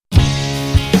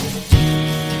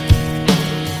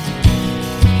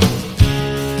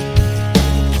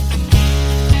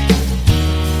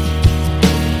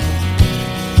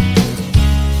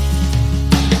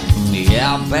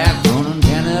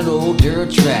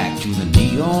back to the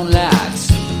neon lights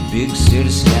of the big city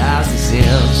skies and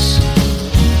says,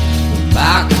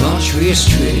 my country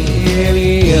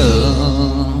Australia.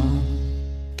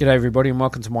 G'day everybody and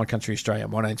welcome to My Country Australia.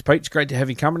 My name's Pete. It's great to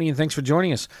have you company and thanks for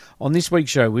joining us. On this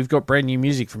week's show, we've got brand new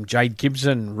music from Jade,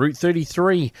 Gibson, Route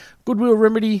 33, Goodwill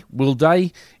Remedy, Will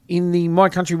Day. In the My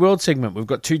Country World segment, we've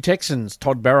got two Texans,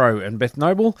 Todd, Barrow and Beth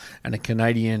Noble, and a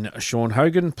Canadian, Sean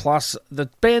Hogan, plus the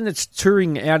band that's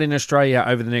touring out in Australia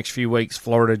over the next few weeks,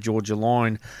 Florida Georgia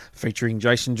Line, featuring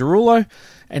Jason Derulo.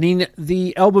 And in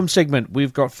the album segment,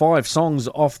 we've got 5 songs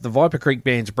off the Viper Creek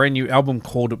Band's brand new album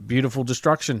called Beautiful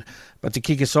Destruction. But to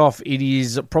kick us off, it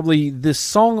is probably the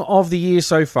song of the year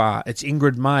so far. It's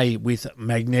Ingrid May with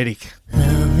Magnetic.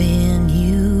 Loving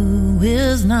you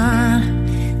is not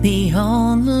the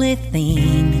only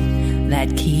thing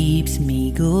that keeps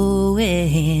me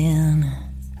going,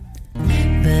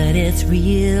 but it's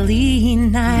really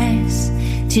nice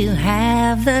to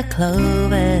have the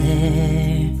clover.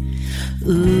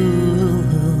 Ooh,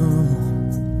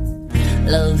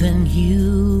 loving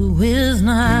you is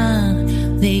not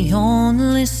the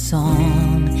only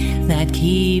song that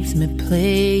keeps me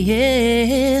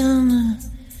playing,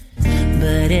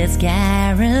 but it's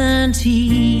guaranteed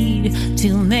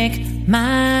to make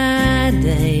my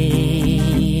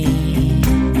day.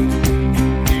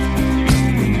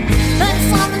 But it's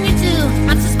something you do,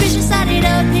 I'm suspicious, I it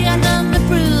up, you got nothing to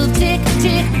prove. Tick,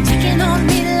 tick, ticking on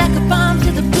me like a bomb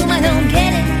to the boom, I don't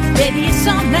get it. Baby, it's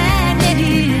so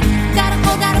magnetic. Gotta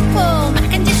hold, gotta pull, my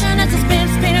condition is a spin,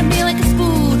 spinning me like a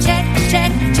spool. Check,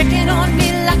 check, checking on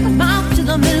me like a bomb to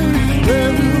the moon.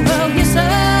 Whoa, whoa, you're so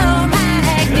magnetic.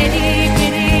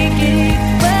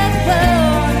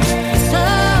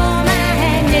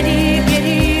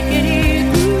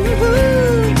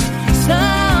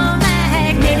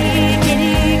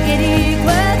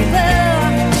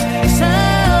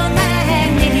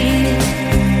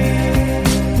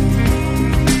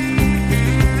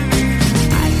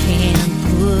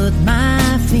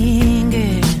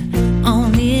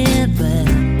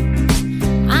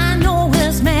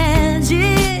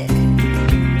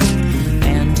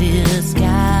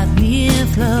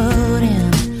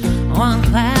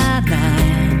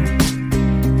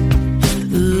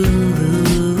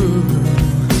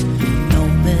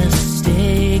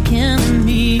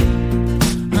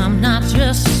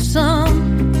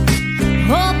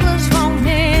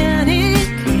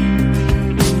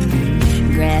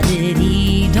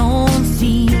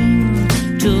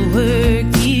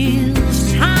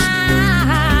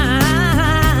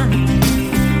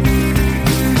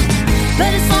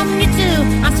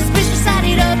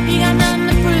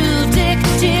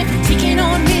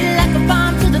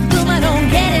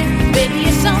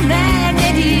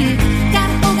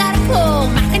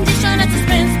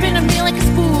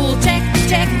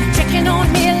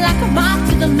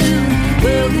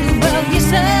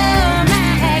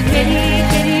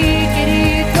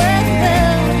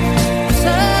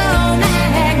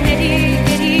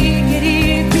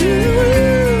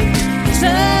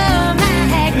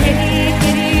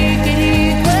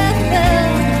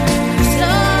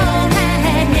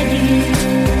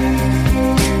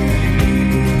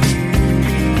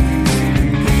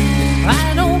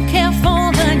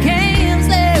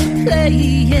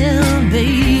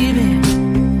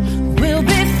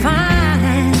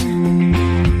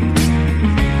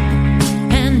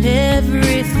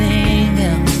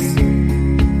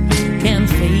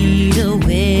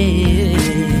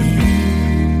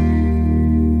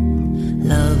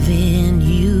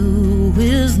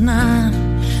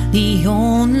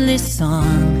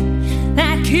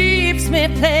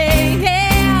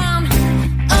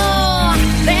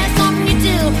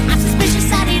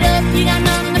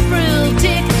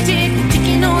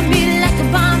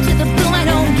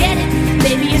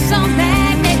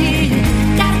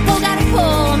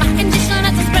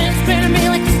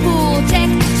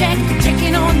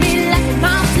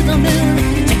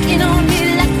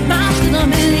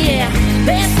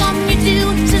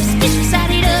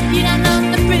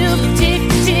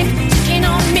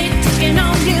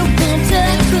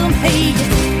 Hey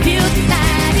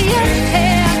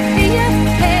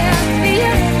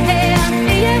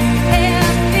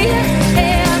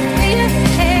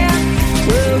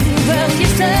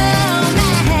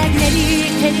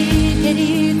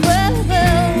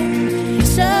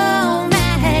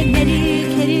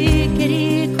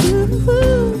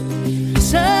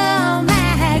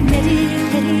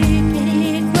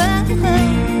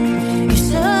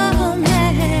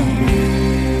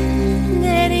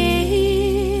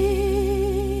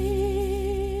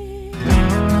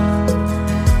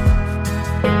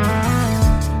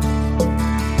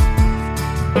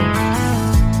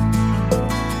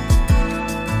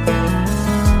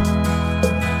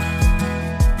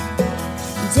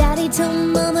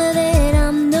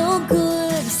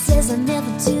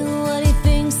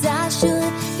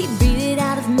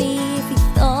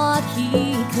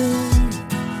could.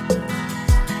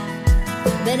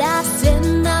 But I've set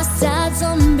my sights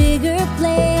on bigger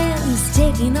plans,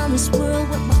 taking on this world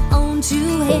with my own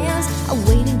two hands. I'm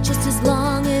waiting just as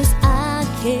long as I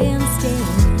can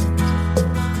stand.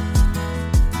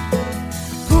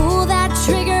 Pull that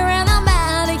trigger and I'm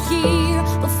out of here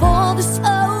before the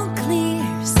smoke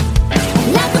clears.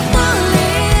 Like a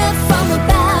bullet from a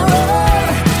barrel,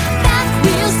 back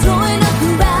wheels throwing up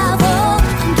gravel.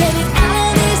 I'm getting out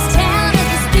of this town at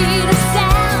the speed of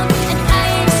sound, and I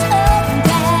ain't slowing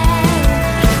down.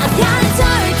 I've got a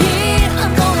target,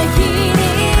 I'm gonna hit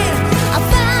it. I'm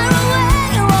far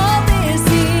away, won't miss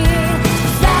it.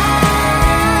 Fly,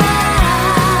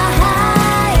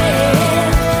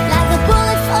 like a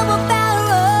bullet from a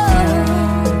barrel.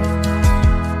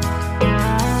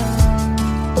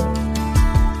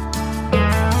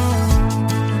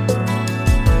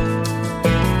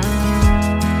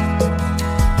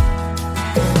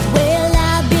 Well,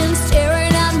 I've been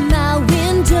staring out my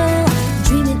window,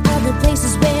 dreaming of the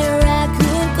places where I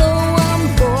could go. I'm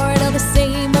bored of the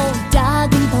same old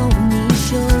dog and pony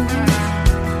show.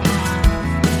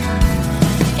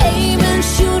 Aim and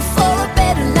shoot for a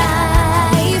better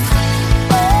life.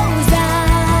 Oh,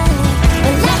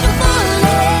 like a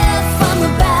bullet from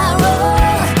a barrel,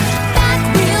 back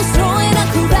wheels throwing up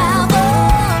gravel.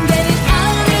 I'm getting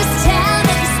out of this town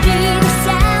at the speed of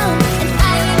sound, and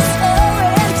I ain't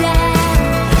slowing down.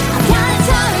 I've got a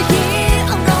target,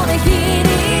 I'm gonna hit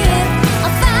it.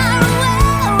 I'm far away,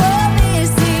 won't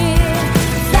miss it.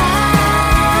 Fly,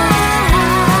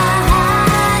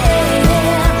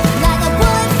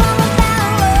 like a bullet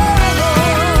from a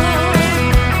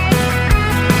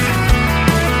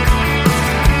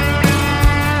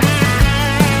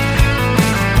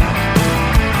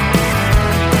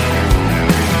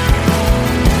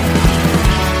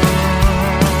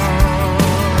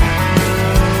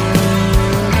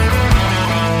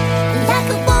Like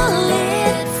a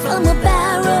bullet from a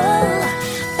barrel,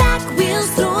 back wheels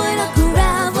throwing up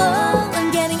gravel. I'm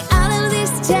getting out of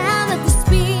this town at the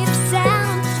speed of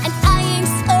sound, and I ain't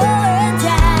slowing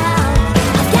down.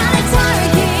 I've got a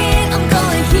target, I'm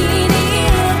gonna hit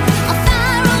it. I'm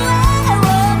far away,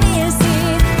 won't miss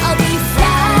it. I'll be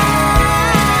flying,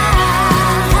 yeah,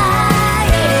 I'll be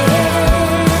flying,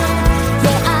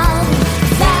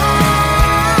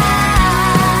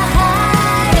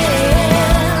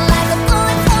 like a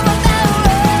bullet from a barrel.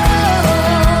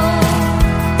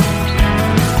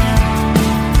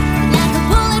 Like a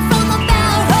bullet from a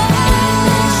barrel. Aim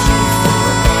and shoot for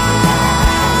a better life.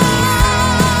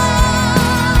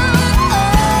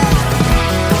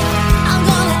 I'm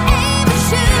gonna aim and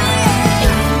shoot,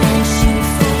 aim and shoot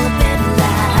for a better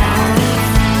life.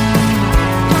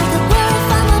 Like a bullet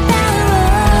from a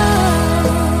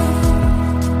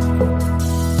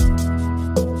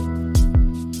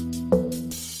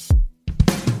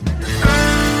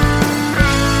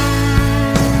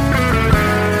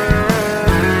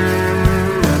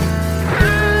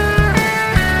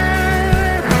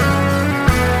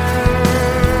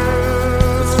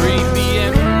At 3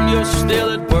 p.m. you're still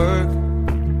at work.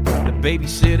 The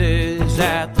babysitter's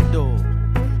at the door.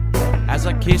 As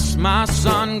I kiss my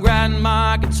son, grind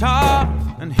my guitar,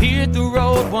 and hit the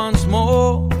road once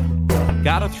more.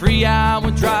 Got a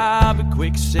 3-hour drive, a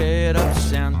quick setup,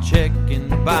 sound check,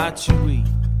 and a bite to eat.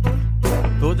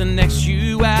 For the next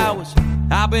few hours,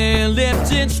 I've been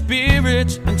lifting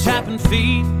spirits and tapping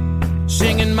feet,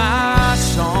 singing my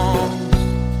songs,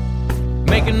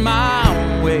 making my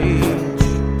own wage,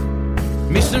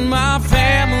 missing my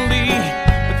family,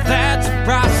 but that's the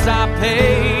price I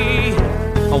pay.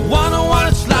 I wonder what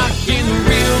it's like in the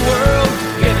real world,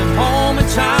 getting home in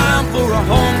time for a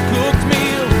home-cooked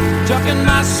meal, tucking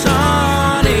my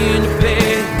son into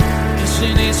bed,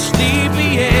 kissing his sleepy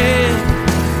head,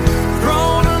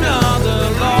 throwing another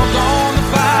log on the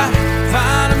fire,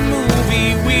 find a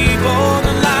movie we both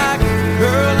like,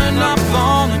 curling up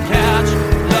on the couch,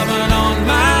 loving on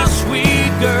my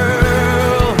sweet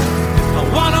girl. I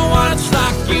wonder what it's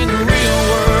like in the real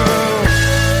world.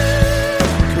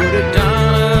 Could have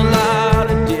done a lot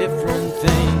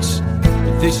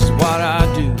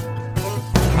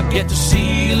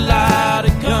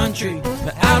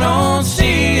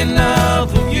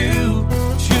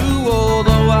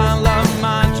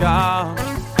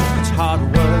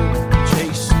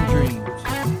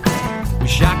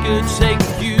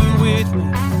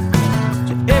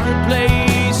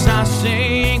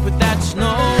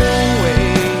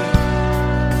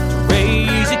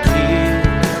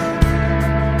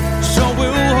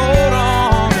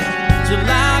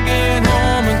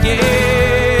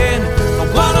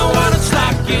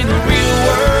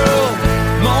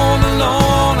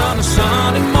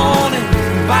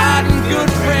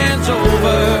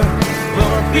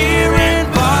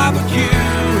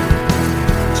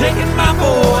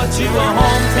to a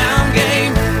hometown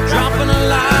game, dropping a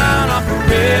line off a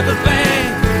riverbank,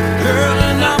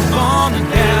 curling up on the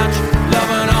couch,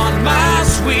 loving on my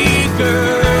sweet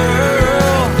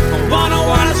girl. I wonder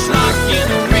what it's like in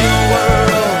the real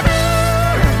world.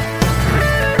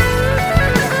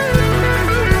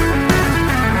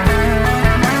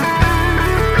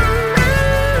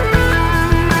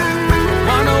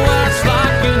 Wonder what it's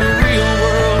like in the real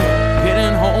world.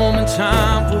 Getting home in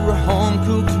time for a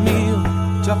home-cooked meal,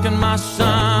 tucking my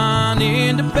son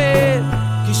into bed,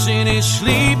 kissing his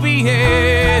sleepy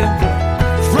head,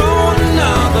 throwing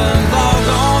another log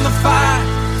on the fire,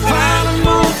 find a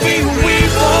movie we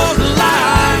both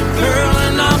like,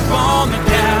 curling up on the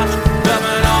couch,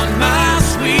 loving on my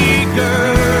sweet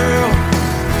girl.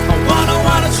 I wonder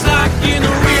what it's like in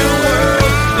the real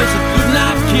world. There's a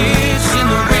goodnight kiss in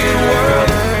the real world.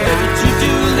 There's a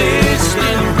to-do list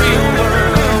in the real world.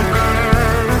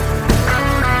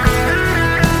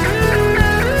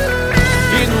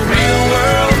 In the real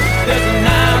world, there's a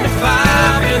 9 to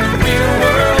 5 in the real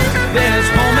world. There's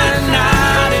home at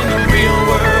night in the real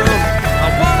world. I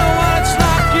wonder what it's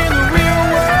like in the real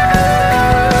world.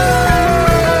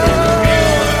 In the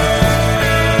real world.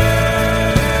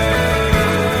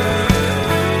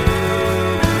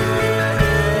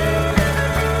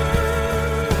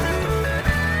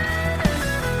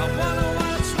 I wonder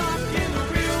what it's like in the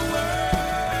real world.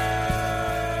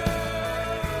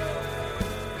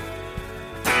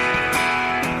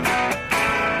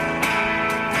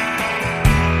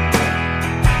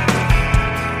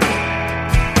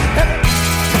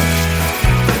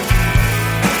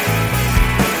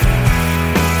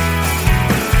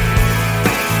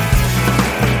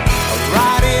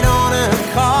 Write it on a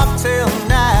cocktail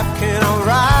napkin, I'll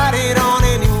write it on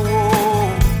any wall.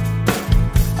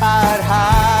 I'd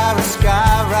hire a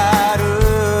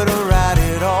skywriter to write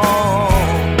it all.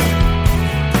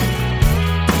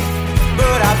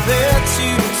 But I bet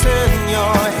you turn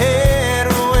your head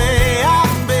away, I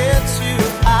bet you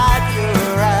hide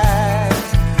your eyes,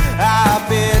 I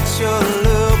bet you're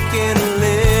looking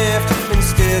left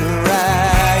instead of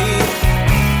right.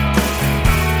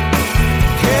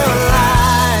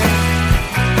 Caroline,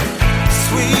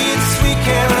 sweet, sweet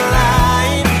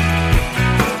Caroline,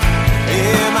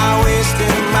 am I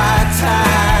wasting my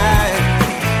time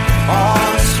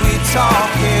on sweet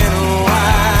talking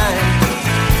wine?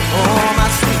 Oh, my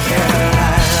sweet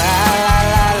Caroline, la la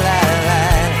la la la,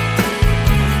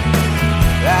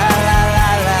 la la la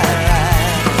la la.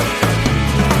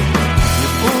 You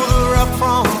pull the rug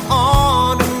from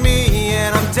under me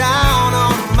and I'm down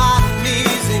on my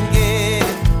knees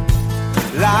again,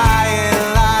 lying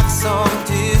like some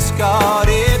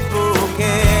discarded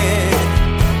bouquet.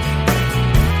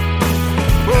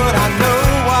 But I know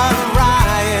what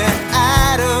Ryan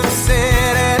Adams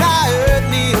said, and I heard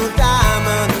Neil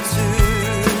Diamond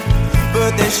too,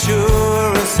 but they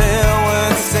sure as hell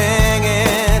weren't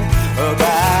singing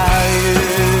about you.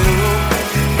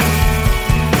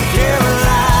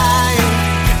 Caroline,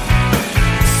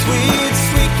 sweet,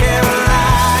 sweet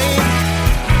Caroline,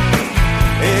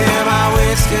 am I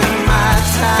wasting my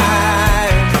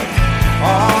time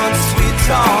on sweet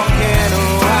talking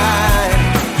wine?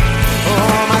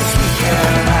 Oh, my sweet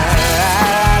Caroline, la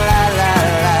la la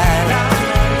la, la la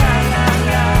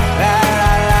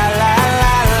la la la.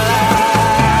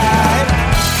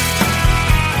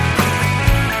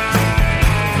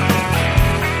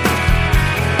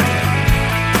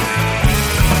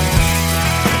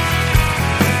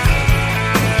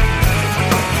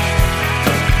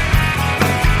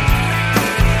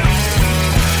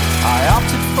 I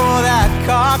opted for that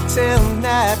cocktail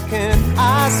napkin,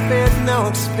 I spared no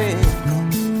expense.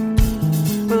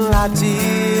 Well, I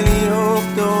dearly hope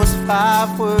those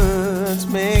 5 words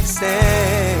make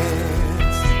sense.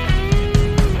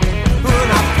 When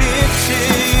I picture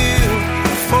you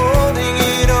folding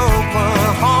it open,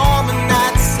 humming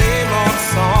that same old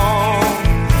song,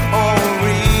 or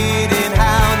reading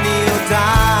how Neil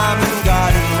Diamond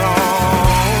got it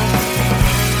wrong.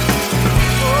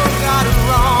 Oh, got it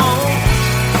wrong.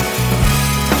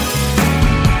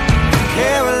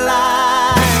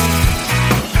 Caroline,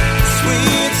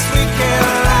 sweet, sweet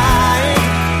Caroline,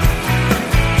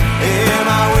 am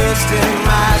I wasting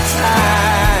my time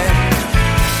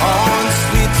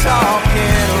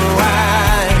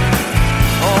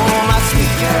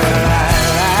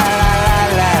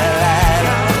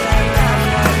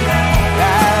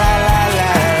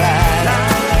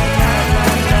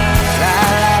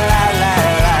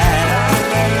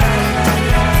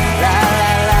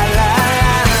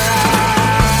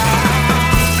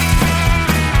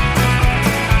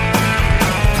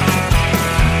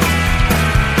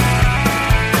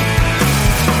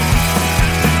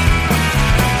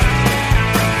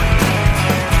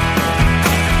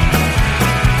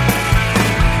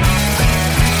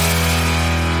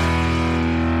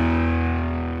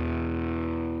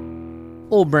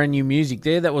All brand new music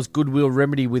there. That was Goodwill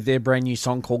Remedy with their brand new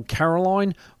song called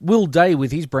Caroline, Will Day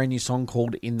with his brand new song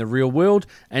called In the Real World,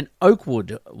 and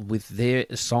Oakwood with their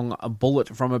song A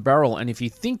Bullet from a Barrel. And if you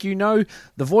think you know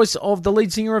the voice of the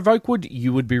lead singer of Oakwood,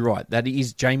 you would be right. That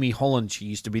is Jamie Holland. She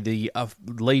used to be the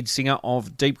lead singer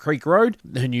of Deep Creek Road.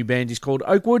 Her new band is called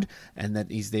Oakwood, and that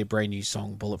is their brand new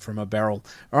song, Bullet from a Barrel.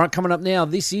 All right, coming up now,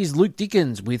 this is Luke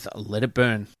Dickens with Let It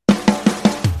Burn.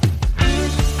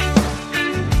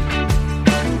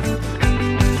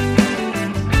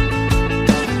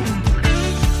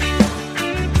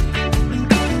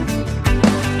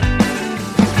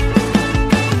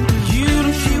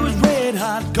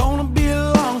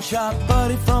 Shot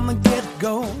buddy from the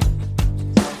get-go.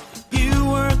 You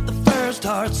weren't the first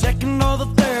heart, second or the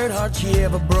third heart she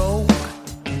ever broke.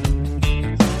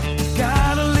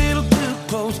 Got a little too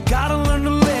close, gotta learn to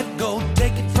let go.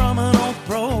 Take it from an old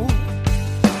pro.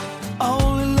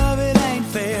 Only love, it ain't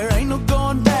fair, ain't no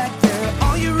going back there.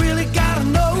 All you really gotta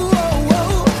know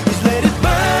is let it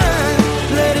burn,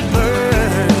 let it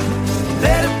burn.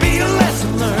 Let it be a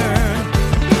lesson learned.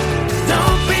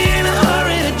 Don't be in a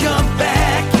hurry to jump back.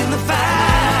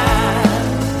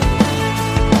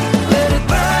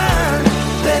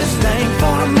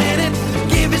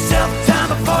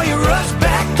 Before you rush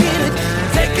back in it,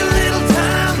 take a little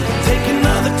time, take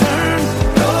another turn,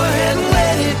 go ahead and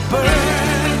let it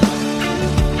burn.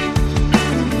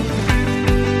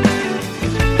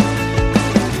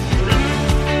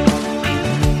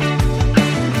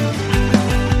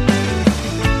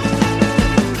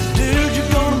 Dude,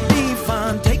 you're gonna be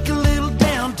fine, take a little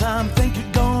downtime, think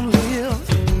you're gonna live.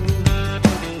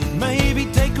 Maybe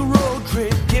take a road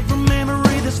trip, get from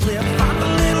memory the slip, find a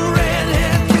little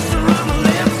redhead.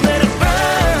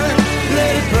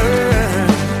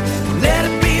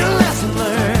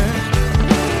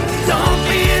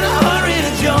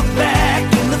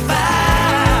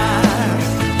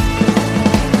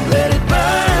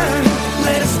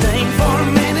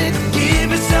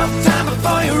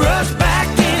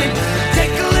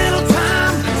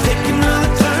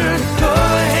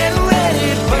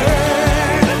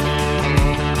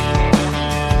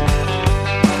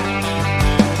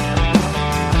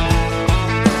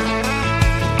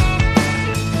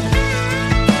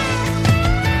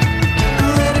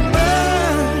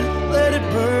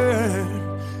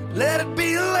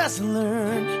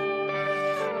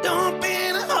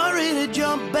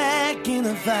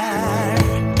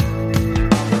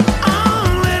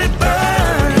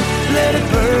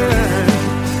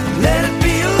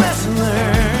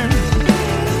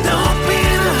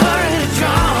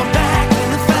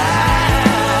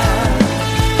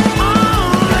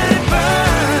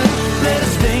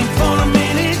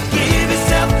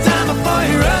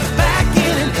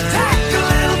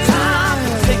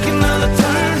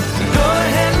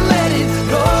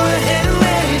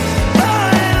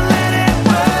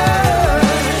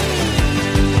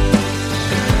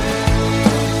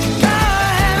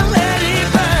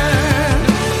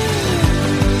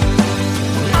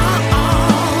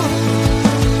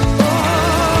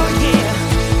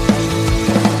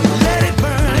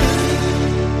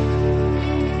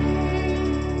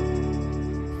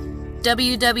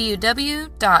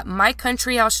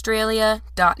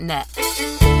 www.mycountryaustralia.net.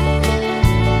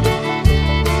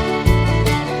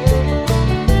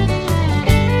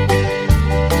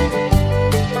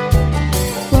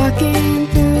 Walking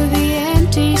through the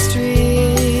empty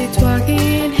streets,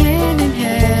 walking hand in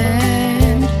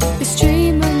hand. This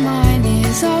dream of mine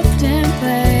is often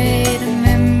played, a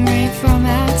memory from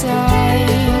outside.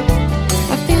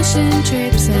 Our fishing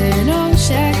trips and old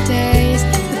shack days,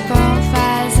 the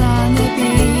bonfires on the beach.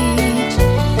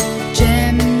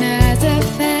 Jamming as a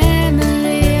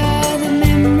family, all the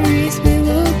memories we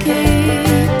will keep.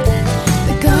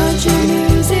 The country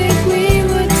music we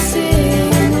would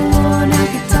sing, the worn-out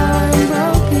guitar and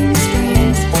broken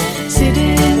strings,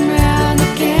 sitting round the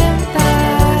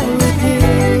campfire with you.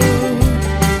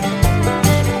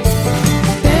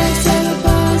 Beth said the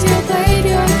bars, you played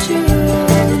your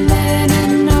tune, then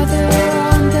another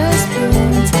on the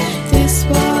spoons. This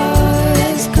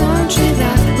was country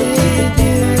that we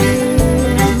knew.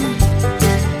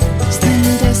 Slim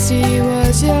Dusty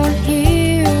was your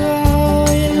hero,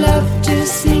 you loved to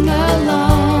sing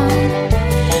along.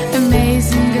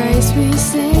 Amazing Grace we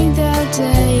sang that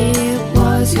day, it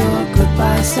was your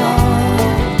goodbye song.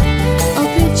 All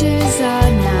pictures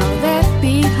are now left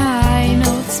behind,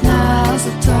 old smiles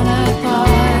are torn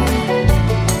apart.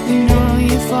 You know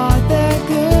you fought the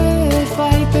good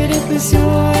fight, but it was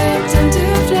your turn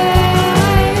to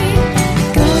fly.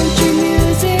 Country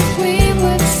music we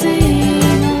would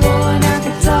sing, worn out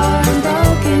guitar and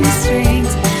broken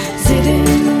strings, sitting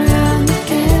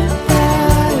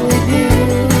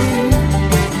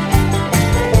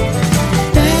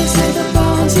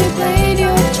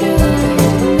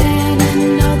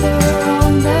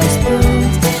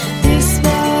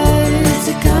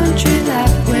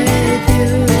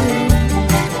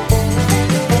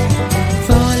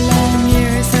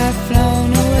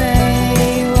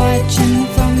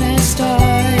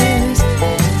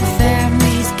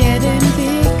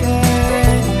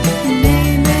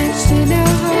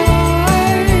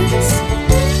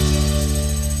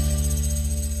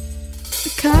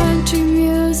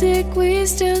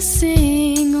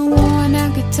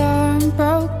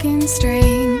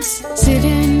strings,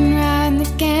 sitting round the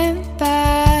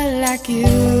campfire like you.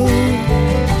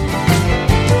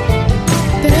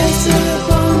 Bells of the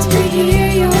bones, we hear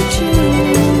your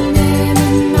tune, and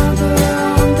another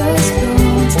on the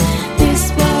spoons. This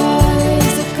was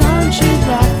the country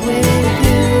rock with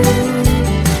you.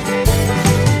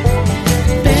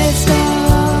 Best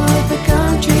of the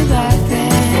country rock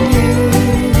and you.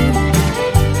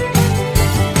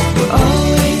 We'll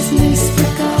always miss the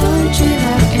country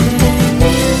rock and you.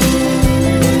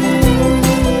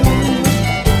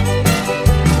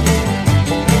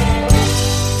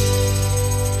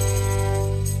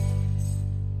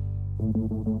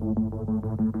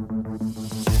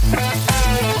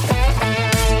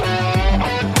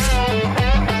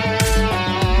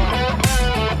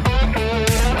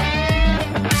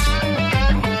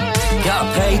 Got a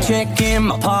paycheck in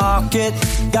my pocket,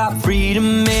 got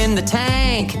freedom in the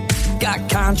tank, got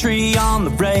country on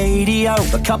the radio,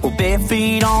 a couple bare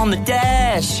feet on the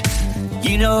dash.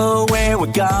 You know where we're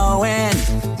going,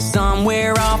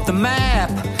 somewhere off the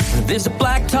map. There's a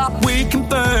blacktop we can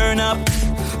burn up,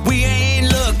 we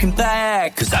ain't looking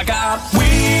back. 'Cause I got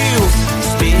wheels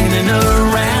spinning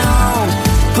around,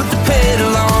 put the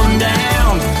pedal on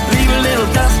down, leave a little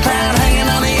dust cloud hanging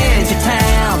on the edge of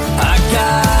town. I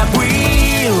got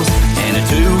wheels and a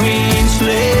 2-inch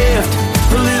lift,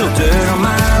 a little dirt on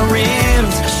my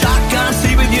rims, a shotgun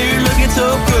seat with you looking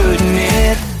so good in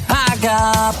it. I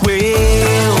got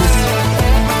wheels.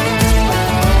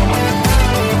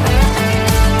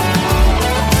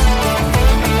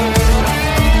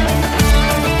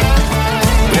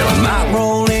 Well, I might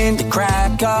roll into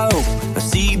Krakow,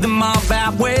 see the mob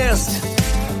out west,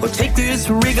 or take this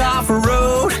rig off a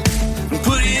road and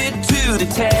put it to the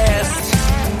test.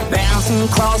 Bouncing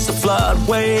across the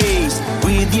floodways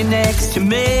with you next to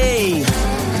me,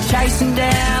 chasing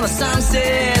down the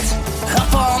sunset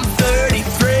up on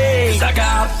 33. 'Cause I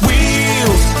got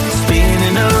wheels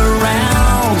spinning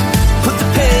around, put the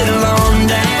pedal on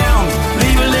down,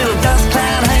 leave a little dust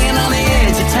cloud hanging on the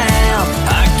edge of town.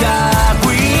 I got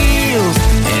wheels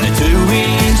and a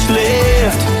 2-inch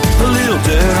lift, a little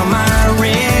dirt on my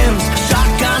rims,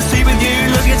 shotgun seat with you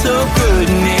looking so good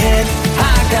in it. I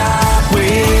got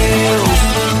wheels.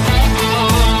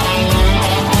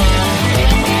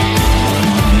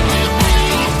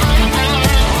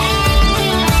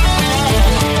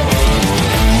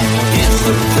 It's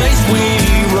the place we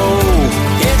roll,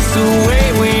 it's the way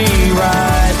we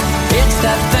ride, it's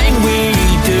that thing we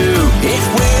do, it's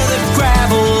where the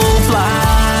gravel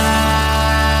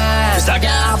flies. I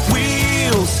got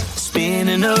wheels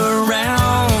spinning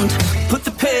around, put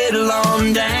the pedal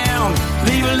on down,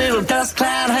 leave a little dust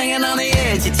cloud hanging on the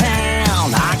edge of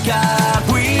town. I got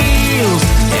wheels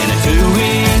and a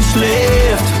 2-inch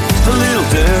lift, a little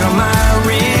dirt on my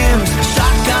rims,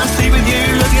 shotgun seat with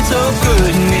you looking so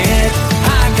good in it.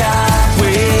 I got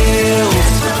wheels.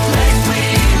 It's the place we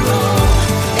roll,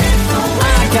 it's the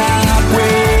way I got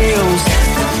wheels.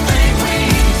 It's the thing we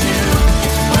do,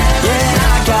 yeah, I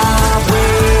got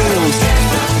wheels. It's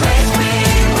the place we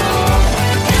roll,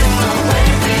 it's the way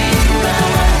we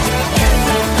ride, it's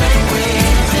the thing we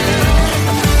do,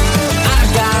 I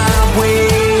got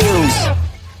wheels.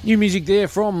 New music there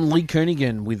from Lee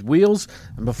Kernaghan with Wheels,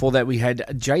 and before that we had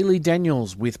Jaylee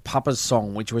Daniels with Papa's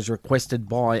Song, which was requested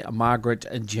by Margaret,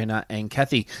 Jenna and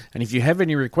Cathy. And if you have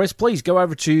any requests, please go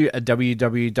over to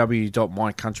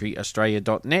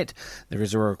www.mycountryaustralia.net. There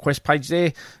is a request page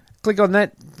there. Click on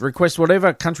that, request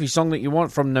whatever country song that you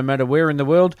want from no matter where in the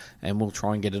world, and we'll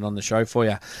try and get it on the show for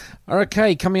you.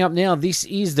 Okay, coming up now, this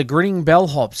is the Grinning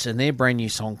Bellhops and their brand new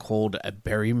song called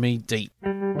Bury Me Deep.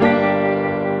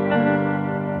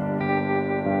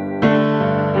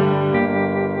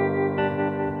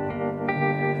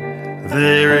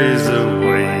 There is a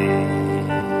weight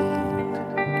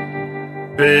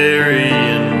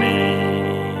burying me.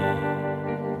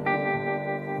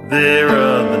 There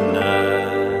are the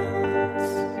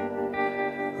nights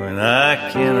when I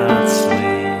cannot sleep.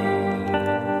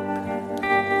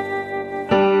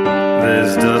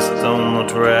 There's dust on the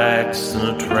tracks and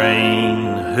a train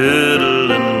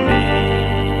hurtling me.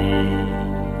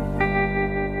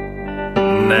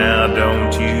 Now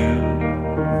don't you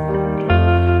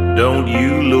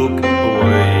look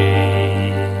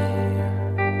away.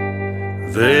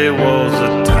 There was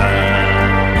a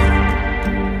time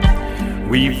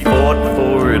we fought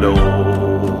for it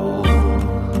all,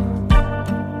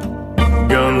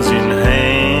 guns in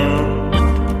hand,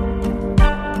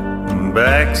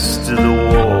 backs to the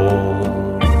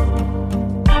wall.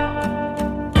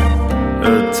 A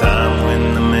time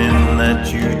when the men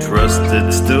that you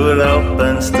trusted stood up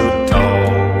and stood tall.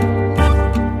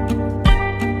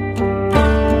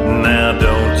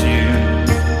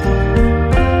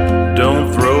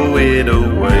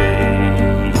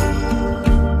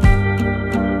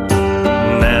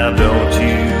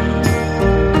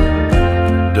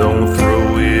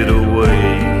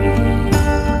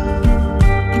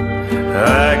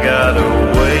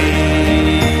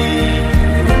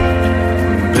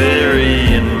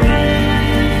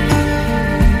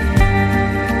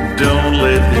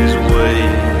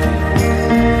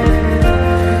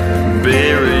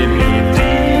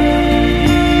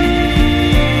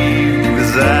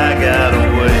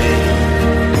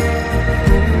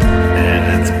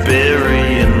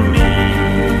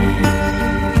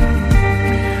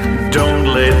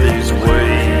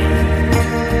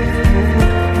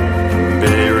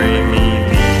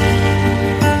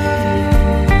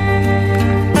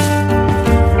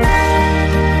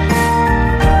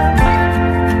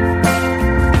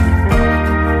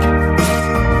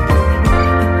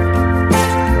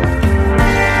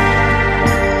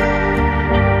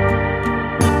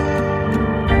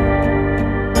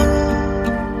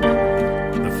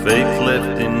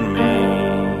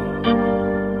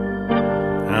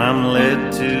 I'm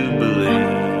led to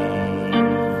believe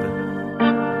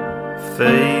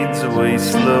fades away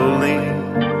slowly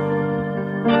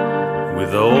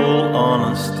with all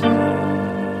honesty,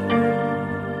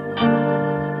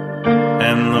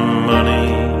 and the money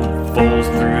falls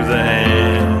through the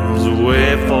hands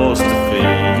we're forced to feed.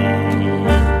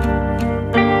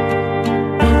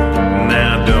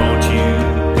 Now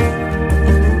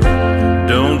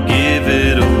don't give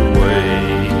it away.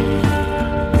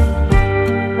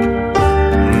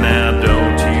 Now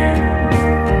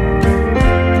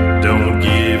don't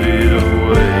give it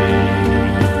away.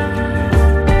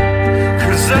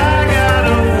 'Cause I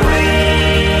gotta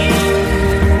wait,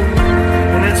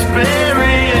 and it's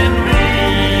burying me.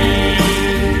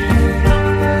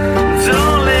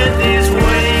 Don't let this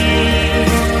weight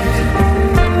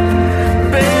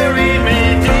bury me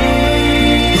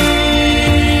deep.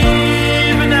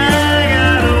 And I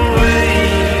gotta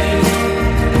wait,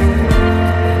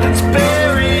 it's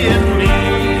burying me.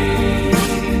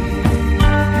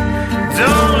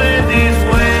 Don't let this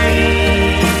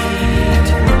weight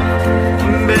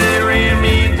bury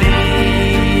me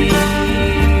deep.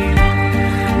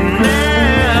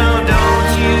 Now don't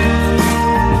you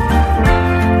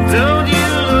look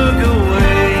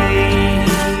away.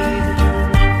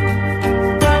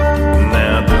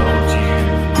 Now don't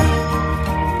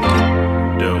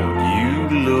you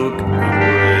look away.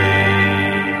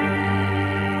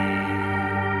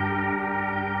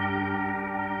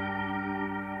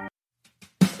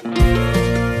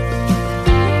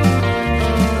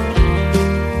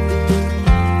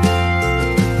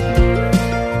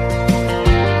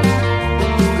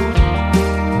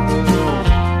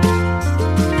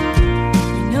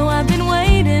 You know I've been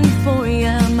waiting for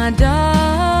you, my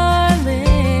darling,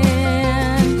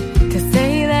 to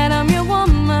say that I'm your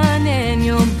woman and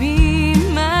you'll be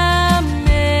my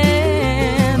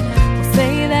man. We'll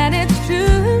say that it's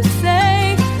true,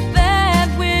 say that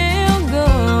we'll go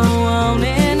on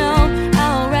and on.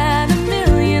 I'll write a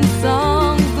million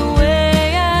songs the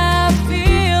way I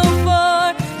feel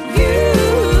for you.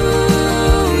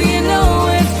 You know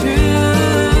it's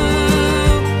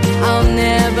true. I'll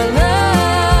never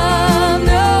love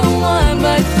no one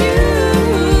but you.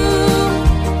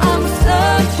 I'm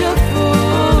such a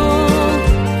fool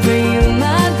for you,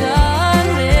 my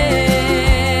darling.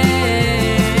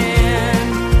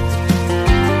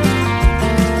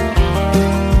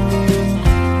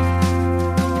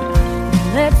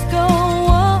 Let's go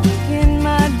walking,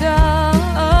 my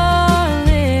darling,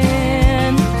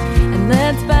 and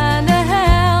let's find a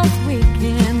house we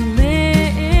can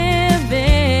live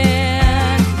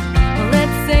in. Well,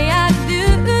 let's say I do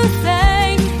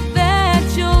say that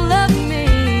you'll love me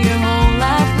your whole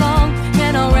life long,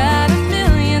 and I'll write a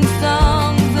million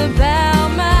songs about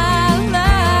my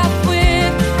life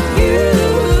with you.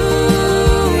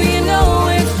 You know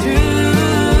it's true.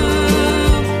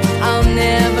 I'll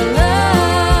never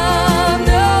love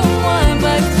no one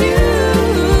but you.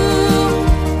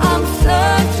 I'm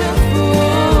such a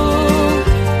fool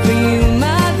for you,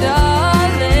 my darling.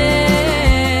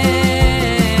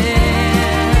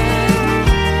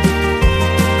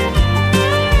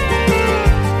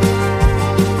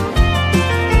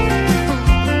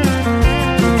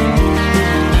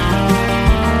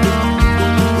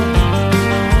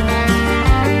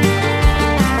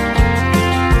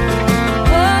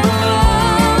 Oh,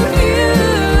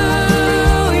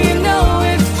 you know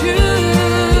it's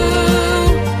true.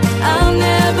 I'll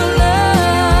never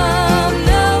love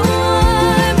no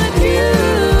one but you.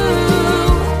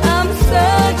 I'm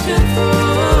such a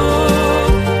fool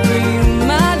for you,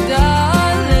 my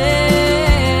darling.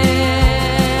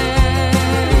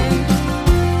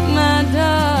 My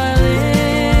darling.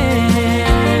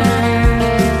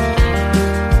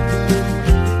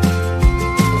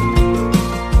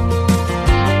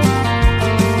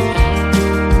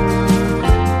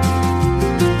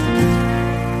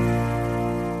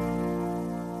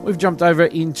 We've jumped over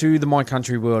into the My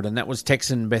Country world, and that was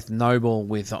Texan Beth Noble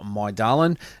with My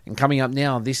Darlin. And coming up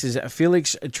now, this is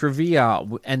Felix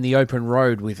Truvere and The Open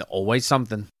Road with Always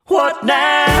Something. What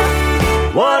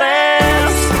now? What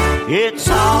else? It's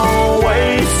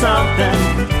always something,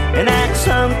 and that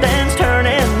something's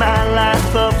turning my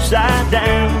life upside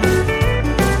down.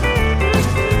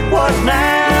 What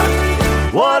now?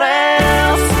 What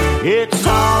else? It's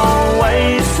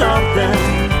always something.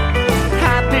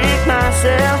 I pick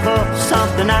myself up,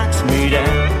 something knocks me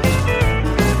down.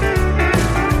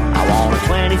 I want a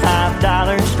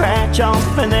 $25 scratch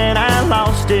off, and then I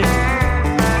lost it.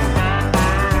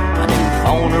 My new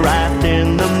phone arrived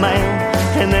in the mail,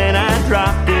 and then I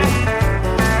dropped it.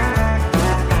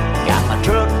 Got my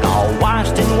truck all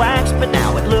washed and wax, but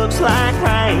now it looks like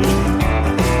rain.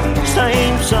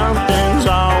 Same something's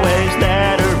always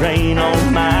there to rain on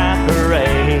my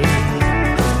parade.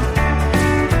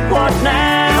 What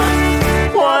now?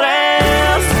 What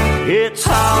else? It's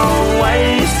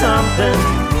always something,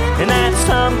 and that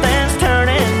something's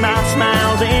turning my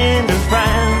smiles into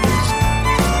frowns.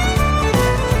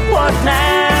 What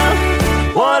now?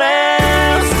 What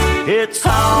else? It's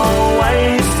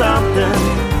always something.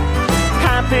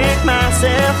 I pick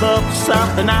myself up,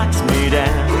 something knocks me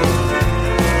down.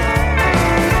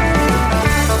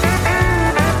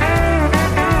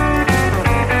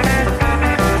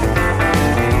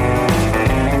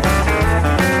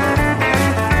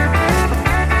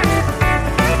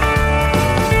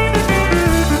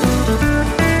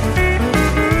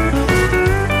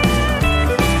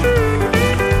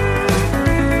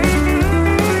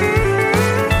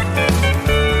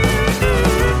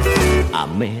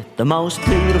 Met the most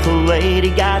beautiful lady,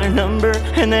 got her number,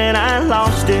 and then I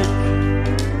lost it.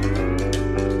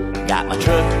 Got my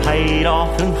truck paid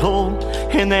off in full,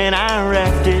 and then I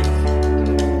wrecked it.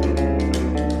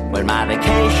 When my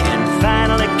vacation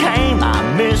finally came, I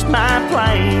missed my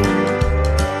plane.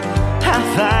 I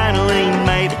finally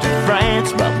made it to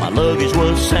France, but my luggage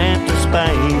was sent to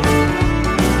Spain.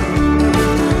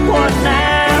 What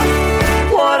now?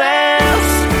 What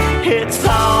else? It's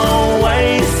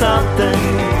always something,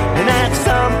 and that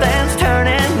something's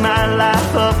turning my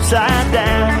life upside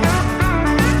down.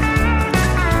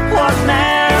 What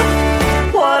now?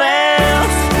 What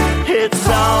else? It's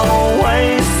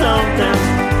always something.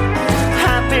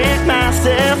 I pick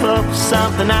myself up,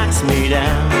 something knocks me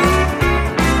down.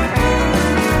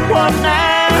 What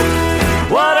now?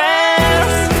 What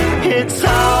else? It's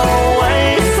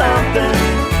always something,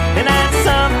 and that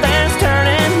something's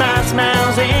turning my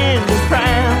smiles into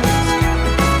frowns.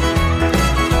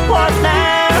 What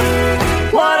now?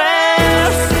 What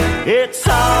else? It's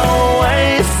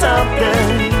always something.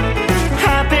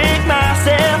 I pick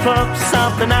myself up,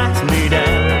 something knocks me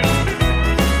down.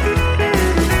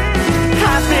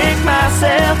 I pick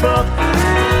myself up,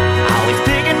 always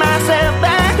picking myself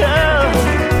back up.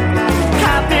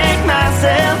 I pick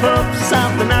myself up,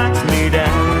 something knocks me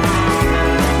down.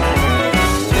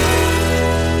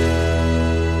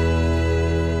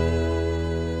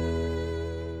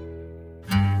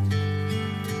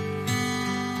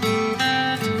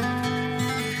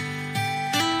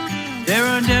 There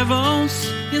are devils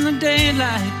in the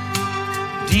daylight,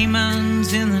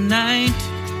 demons in the night.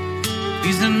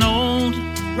 He's an old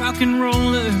rock and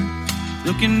roller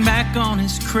looking back on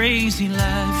his crazy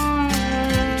life.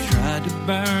 He tried to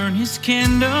burn his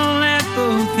candle at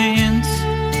both ends,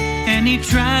 and he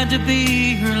tried to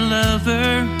be her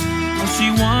lover. All she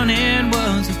wanted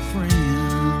was a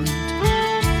friend.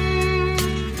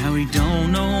 Now he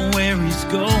don't know where he's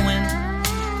going,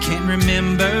 can't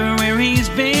remember where he's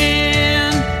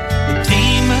been. The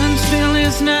demons fill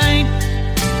his night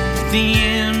at the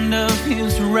end of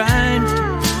his ride.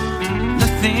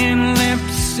 Nothing left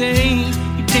to say,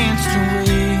 he danced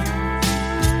away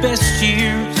his best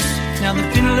years. Now the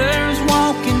fiddler's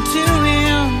walking to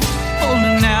him,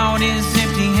 holding out his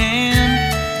empty hand.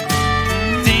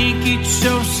 Think he'd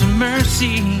show some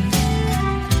mercy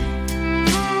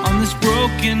on this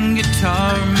broken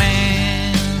guitar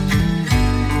man.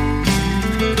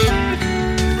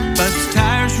 Bus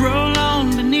tires roll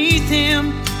on beneath him,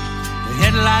 the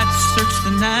headlights search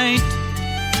the night,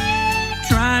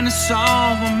 trying to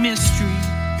solve a mystery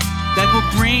that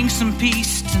will bring some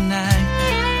peace tonight.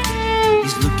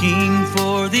 He's looking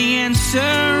for the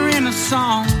answer in a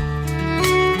song.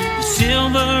 The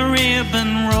silver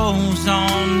ribbon rolls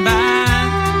on by,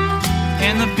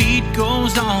 and the beat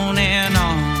goes on and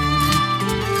on.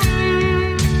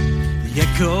 The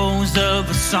echoes of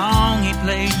a song he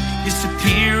played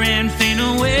disappear and fade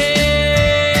away.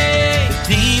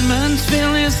 The demons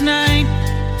fill his night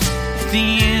at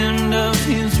the end of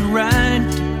his ride.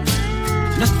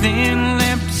 Nothing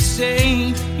left to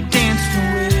say, he danced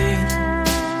away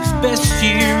his best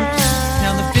years.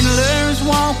 Now the fiddler's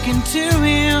walking to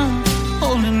him,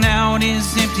 holding out his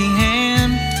empty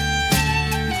hand.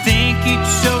 Think he'd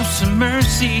show some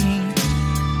mercy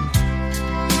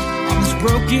on this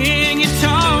broken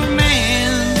guitar man.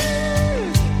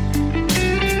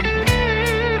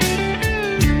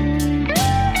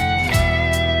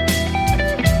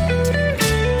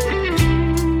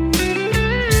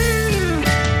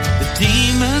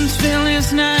 Fill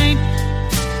his night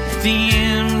at the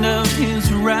end of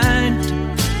his ride.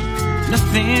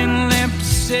 Nothing left to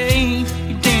say,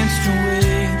 he danced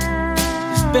away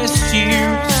his best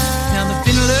years. Now the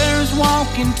fiddler's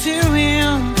walking to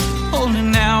him,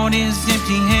 holding out his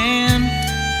empty hand.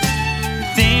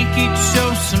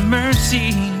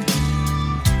 see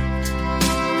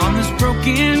on this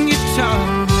broken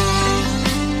guitar,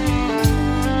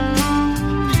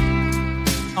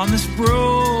 on this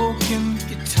broken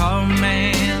guitar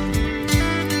man,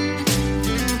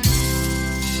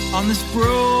 on this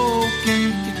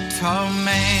broken guitar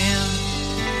man.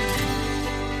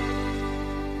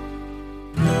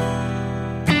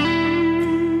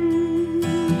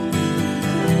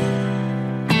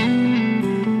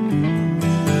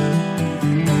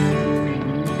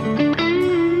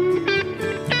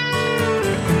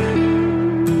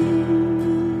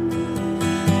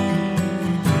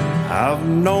 I've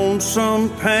known some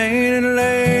painted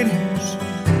ladies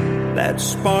that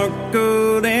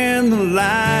sparkled in the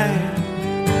light,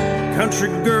 country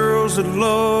girls that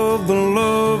love the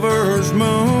lover's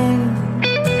moon,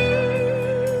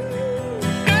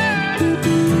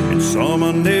 and some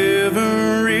I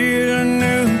never really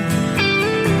knew,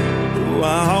 who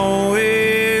I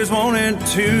always wanted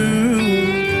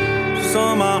to,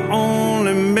 some I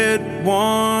only met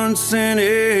once in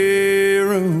a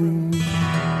room.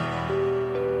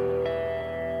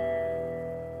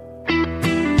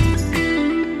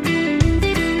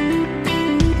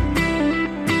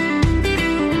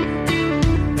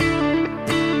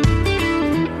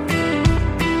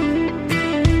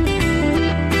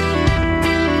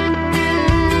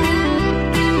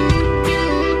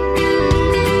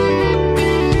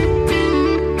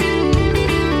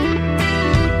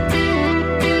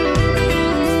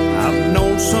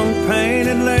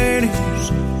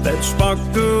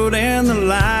 Sparkled in the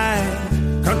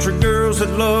light, country girls that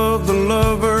love the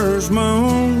lover's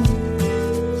moon,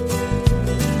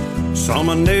 some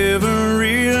I never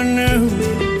really knew,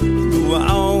 who I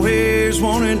always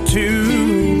wanted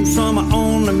to, some I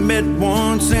only met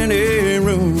once in a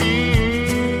room.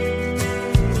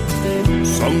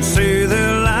 Some say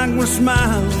their light was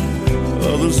smile,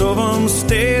 others of them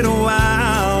stayed a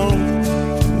while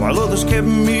others kept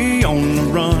me on the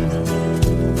run.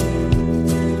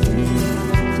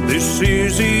 This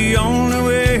is the only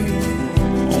way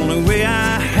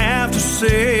I have to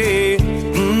say,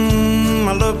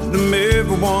 I love them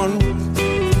everyone.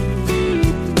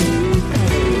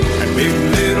 I big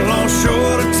little lost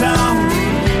short of town,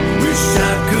 wish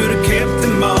I could have kept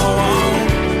them all.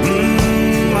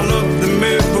 I love them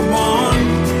everyone.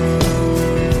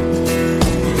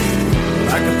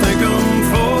 I can thank them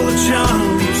for the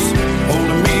charms,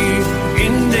 holding me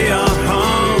in their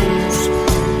arms,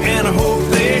 and I hope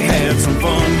they had some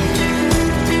fun.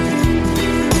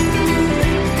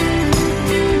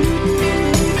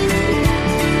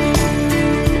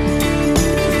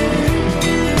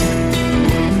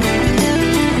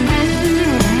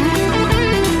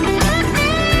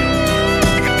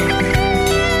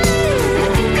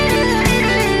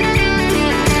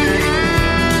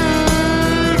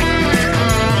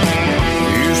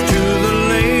 Here's to the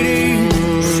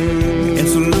ladies in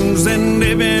saloons and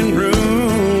living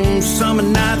rooms, summer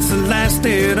nights that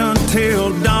lasted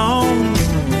until dawn.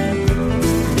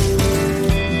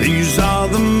 These are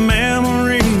the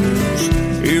memories,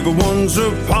 everyone's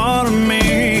a part of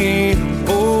me.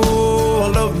 Oh, I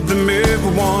love them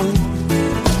everyone.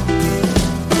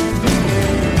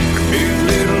 Big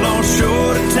little lost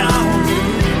short of town,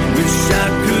 wish I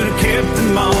could have kept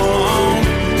them all.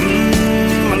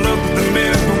 I love them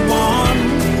everyone.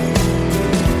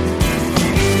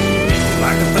 I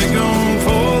can thank them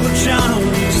for the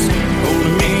charms,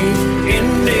 holding me in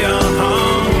their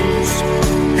arms,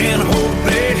 and I hope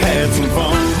they had some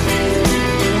fun.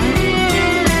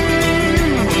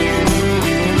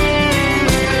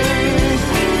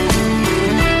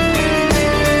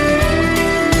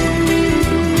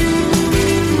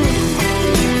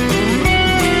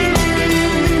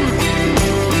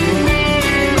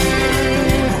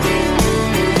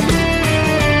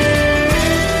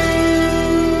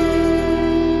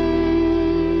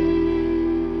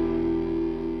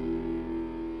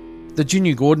 The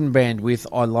Junior Gordon Band with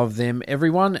I Love Them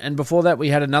Everyone, and before that we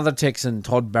had another Texan,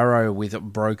 Todd Barrow, with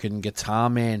Broken Guitar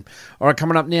Man. Alright,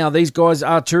 coming up now, these guys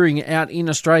are touring out in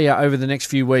Australia over the next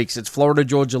few weeks. It's Florida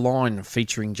Georgia Line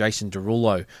featuring Jason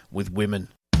Derulo with Women.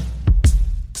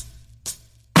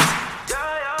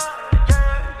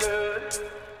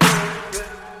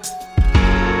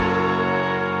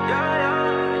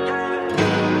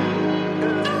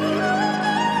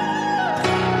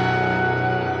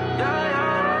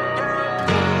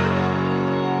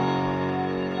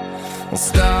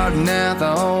 Starting out, the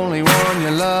only one you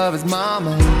love is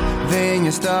mama. Then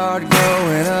you start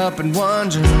growing up and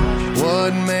wondering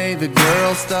what made the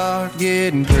girl start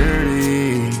getting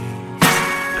pretty.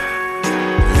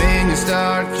 Then you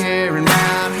start caring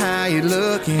about how you're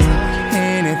looking,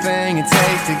 anything anything it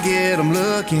takes to get them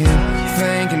looking.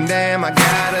 Thinking, damn, I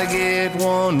gotta get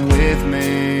one with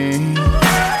me.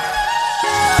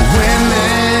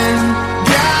 Women,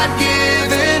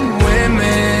 God-given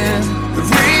women, the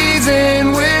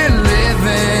reason we're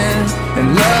living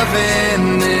and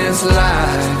loving this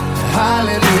life.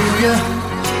 Hallelujah.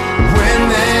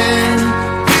 Women,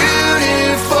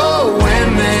 beautiful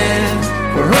women,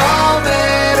 we're all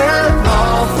better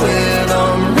off with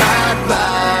them right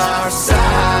by our side.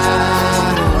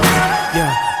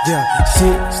 Yeah,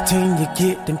 16, you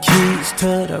get them keys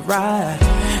to the ride.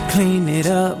 Clean it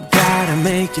up, gotta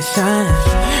make it shine.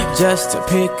 Just to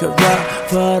pick her up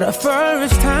for the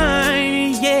first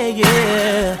time,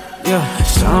 yeah.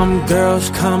 Some girls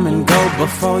come and go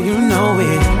before you know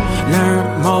it.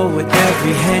 Learn more with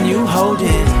every hand you hold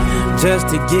it. Just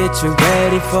to get you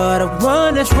ready for the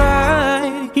one that's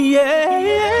right,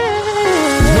 yeah.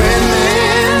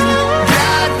 Women,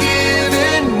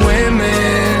 God-given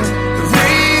women, the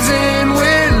reason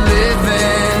we're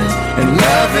living and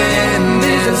loving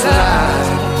this life.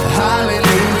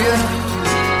 Hallelujah.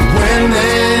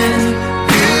 Women,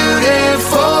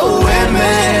 beautiful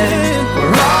women,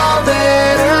 we're all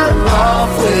better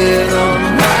off with them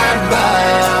right by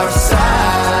our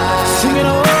side. Sing it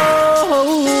all.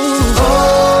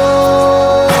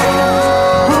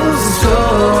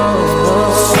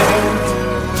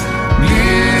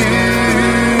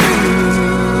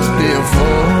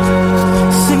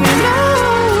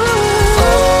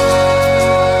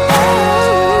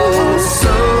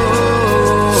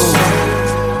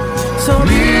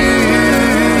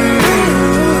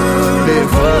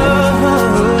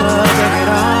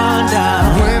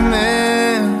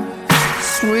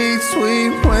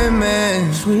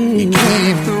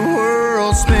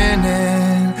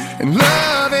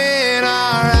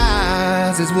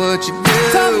 What you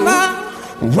do,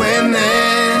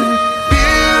 women,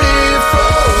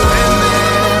 beautiful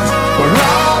women, we're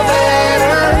all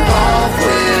better off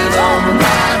with them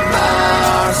right by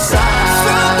our side.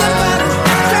 Something better,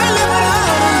 can't live without them.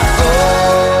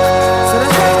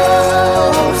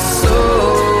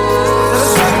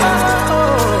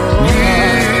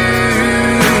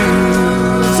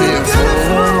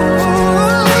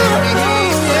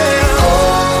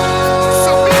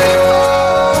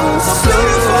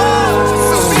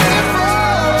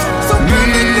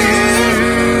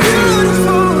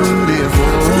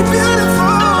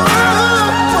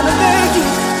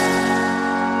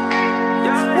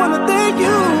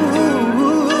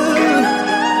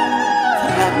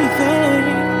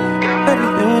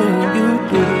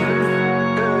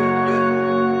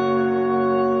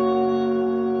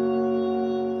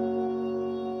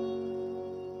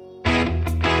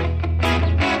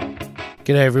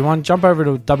 G'day everyone, jump over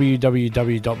to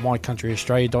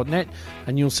www.mycountryaustralia.net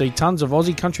and you'll see tons of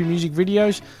Aussie country music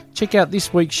videos. Check out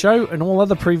this week's show and all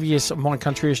other previous My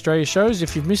Country Australia shows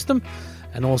if you've missed them.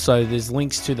 And also there's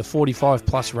links to the 45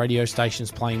 plus radio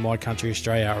stations playing My Country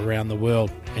Australia around the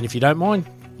world. And if you don't mind,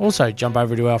 also jump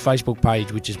over to our Facebook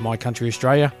page, which is My Country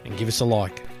Australia, and give us a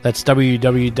like. That's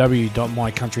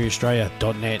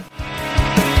www.mycountryaustralia.net.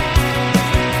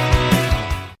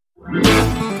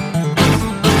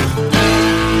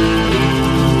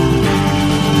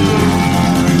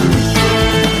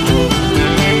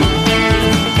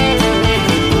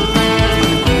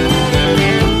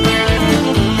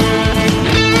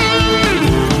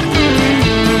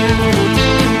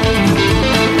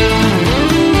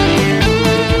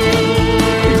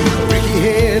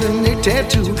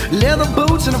 Tattoo, leather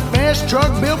boots, and a fast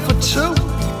truck built for two.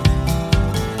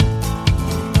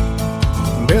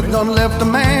 Beth done left a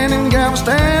man in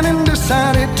Galveston and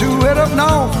decided to head up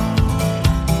north.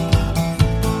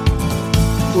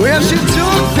 Well, she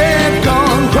took that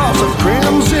gun across her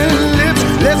crimson lips.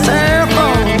 Let's have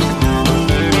fun.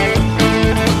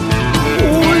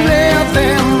 Oh, let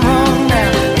them run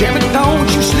now. Damn it, don't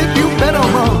you slip, you better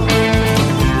run.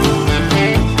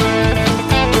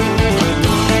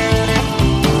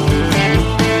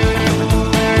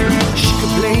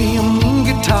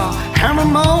 Hammer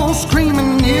on,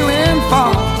 screaming, kneel and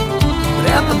fall. But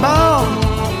at the ball,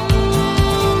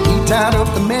 he tied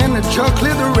up the man that truck,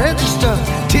 cleared the register,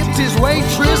 tipped his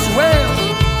waitress well.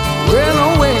 Well,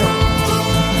 oh well.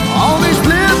 All these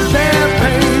split their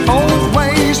pay both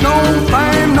ways, no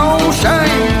fame, no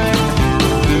shame.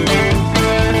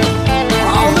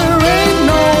 Oh, there ain't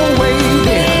no way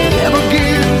they'll ever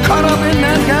get caught up in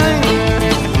that game.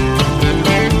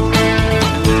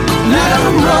 Let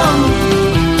them run.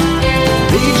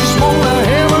 They just wanna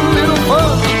have a little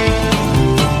fun.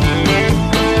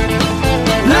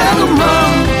 Let them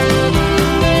run.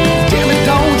 Damn it,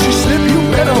 don't you slip, you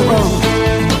better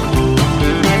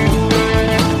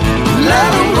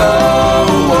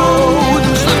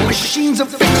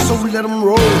let them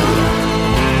roll.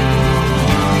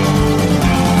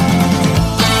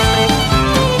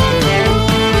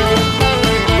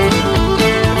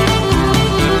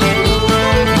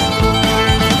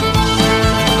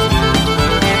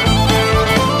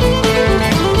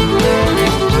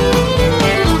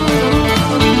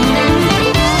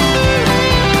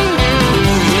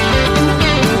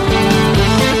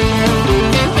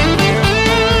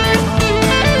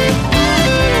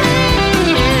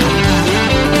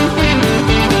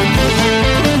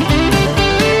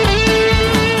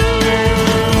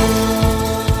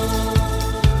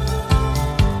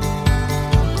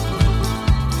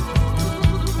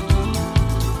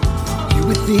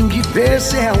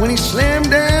 When he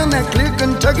slammed down that clear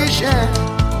Kentucky shine,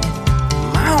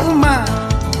 my oh my,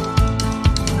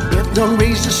 Beth done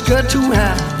raised the scud too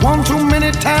high. One too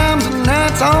many times and now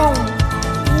it's on.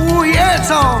 Ooh yeah, it's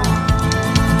on.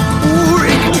 Ooh,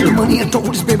 Ricky drew money and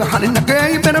told his baby, honey, now girl,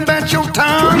 you better bet your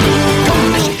time. Come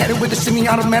on, she had it with the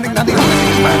semi-automatic. Now the only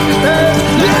thing about it is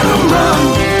let them run.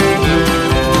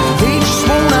 They just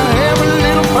wanna have a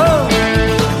little fun.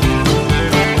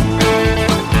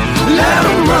 Let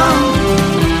them run.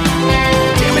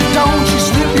 Don't you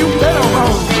slip, you better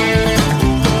run.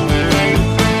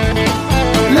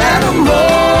 Let them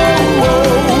roll.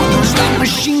 Those slot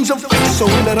machines are fixed, so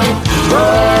let them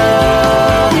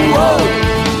roll. Roll,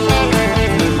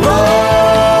 roll.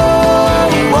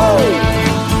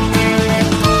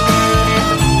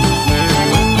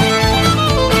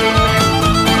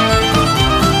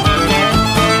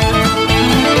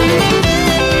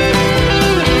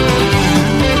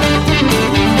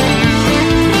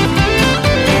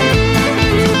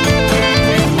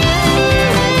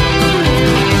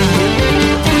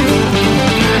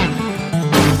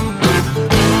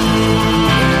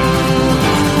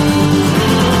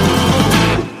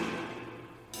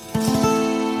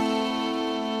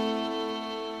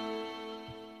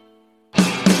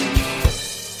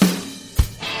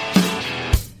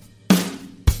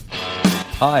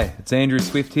 Hi, it's Andrew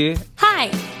Swift here.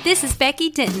 Hi, this is Becky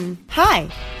Denton. Hi,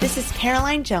 this is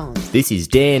Caroline Jones. This is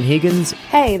Dan Higgins.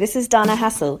 Hey, this is Donna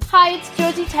Hassel. Hi, it's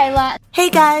Georgie Taylor.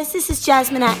 Hey guys, this is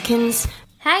Jasmine Atkins.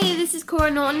 Hey, this is Cora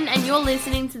Norton, and you're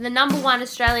listening to the #1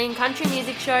 Australian country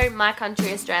music show, My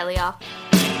Country Australia.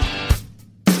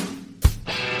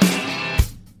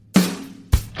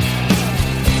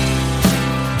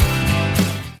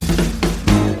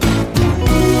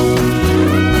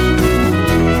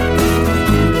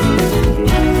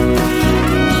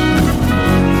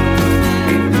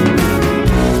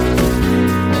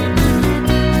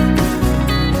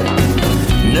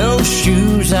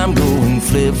 I'm going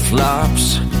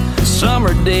flip-flops.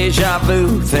 Summer deja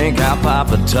vu, think I'll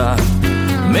pop a top.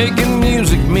 Making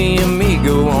music, me and me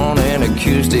go on an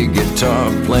acoustic guitar,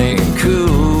 playing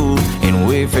cool in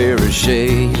Wayfarer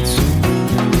shades.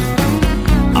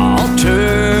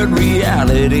 Altered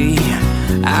reality,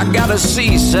 I got a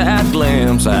seaside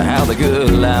glimpse of how the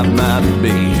good life might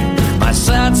be. My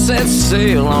sight sets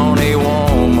sail on a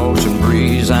warm ocean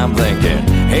breeze. I'm thinking,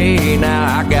 hey,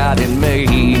 now I got it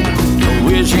made.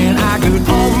 Wishing I could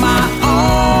own my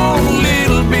own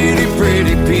little bitty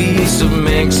pretty piece of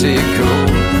Mexico.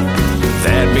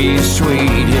 That'd be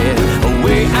sweet, yeah.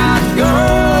 Away I'd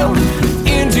go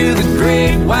into the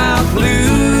great wild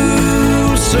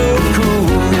blue, so cool.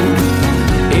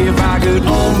 If I could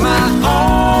own my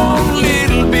own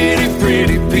little bitty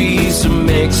pretty piece of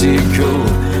Mexico,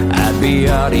 I'd be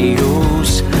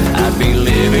adios. I'd be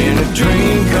living a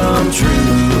dream come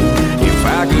true. If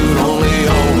I could only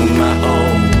own my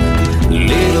own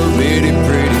little bitty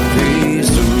pretty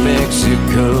piece of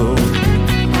Mexico.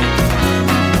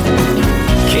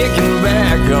 Kicking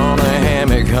back on a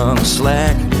hammock hung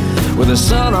slack, with the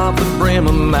sun off the brim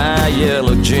of my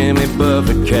yellow Jimmy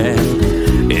Buffett cap.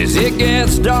 As it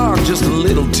gets dark just a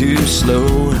little too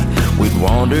slow, we'd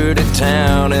wander to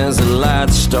town as the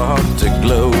lights start to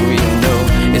glow. You know,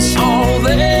 it's all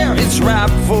there, it's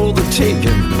ripe for the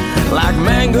taking, like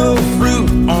mango fruit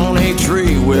on a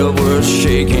tree well worth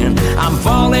shaking. I'm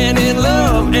falling in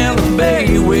love and the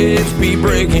bay waves be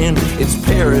breaking. It's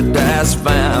paradise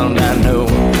found, I know.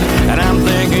 And I'm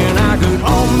thinking I could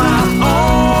own my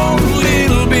own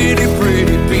little bitty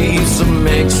pretty piece of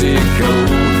Mexico.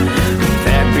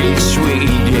 That'd be sweet,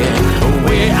 yeah.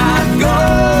 Away I'd go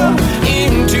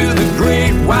into the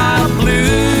great wild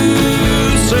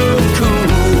blue, so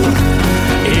cool.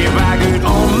 If I could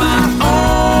own my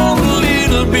own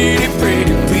little bitty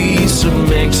pretty piece of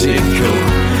Mexico,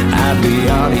 I'd be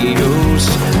adios.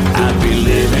 I'd be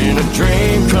living a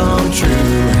dream come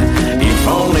true. If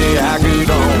only I could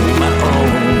own my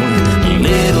own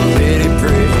little bitty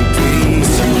pretty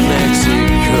piece of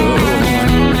Mexico.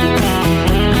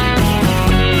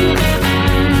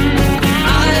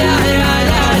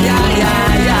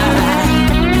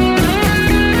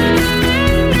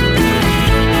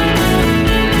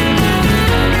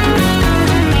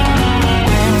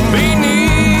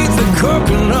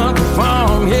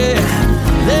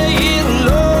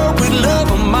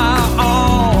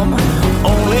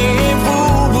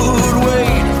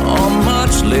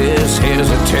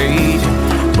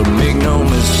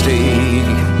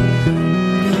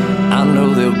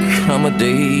 come a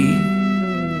day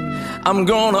I'm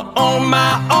gonna own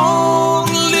my own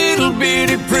little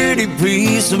bitty pretty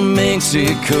piece of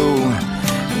Mexico.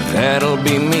 That'll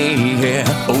be me, yeah.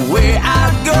 Away I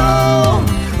go,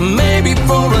 maybe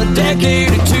for a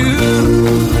decade or two.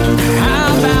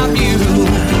 How about you?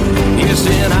 Yes,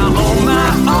 then I'll own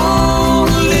my own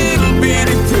little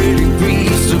bitty pretty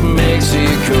piece of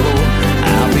Mexico.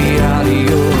 I'll be out of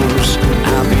yours.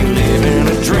 I'll be living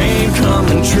a dream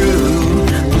coming true.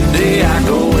 The day I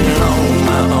go and own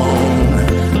my own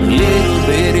little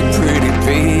bitty pretty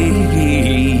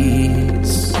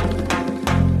piece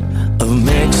of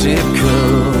Mexico.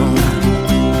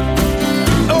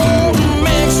 Oh,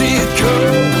 Mexico.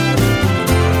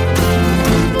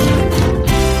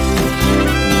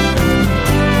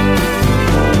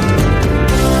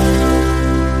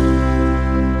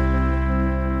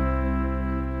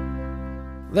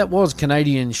 That was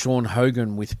Canadian Sean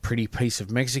Hogan with Pretty Piece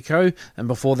of Mexico, and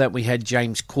before that we had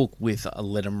James Cook with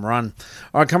Let 'Em Run.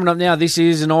 All right, coming up now, this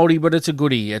is an oldie but it's a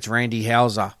goodie. It's Randy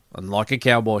Houser and Like a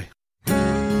Cowboy.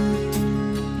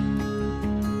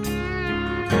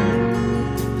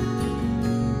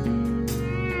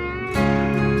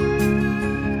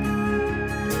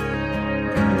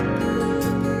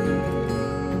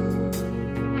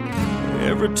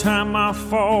 Every time I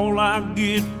fall, I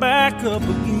get back up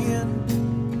again.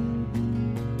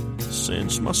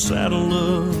 Cinch my saddle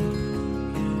up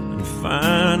and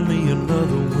find me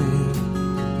another wind.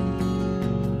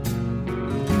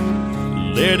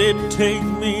 Let it take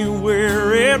me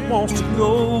where it wants to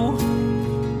go.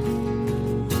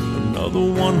 Another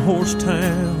one-horse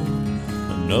town,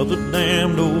 another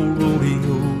damned old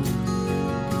rodeo.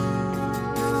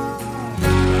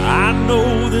 I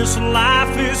know this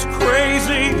life is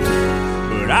crazy,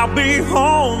 but I'll be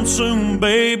home soon,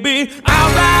 baby.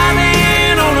 I'll ride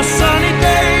in on a sunny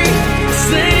day,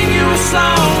 sing you a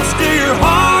song, steer your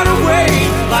heart away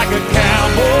like a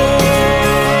cowboy.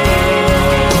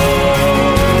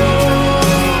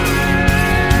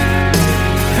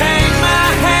 Hang my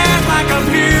hat like I'm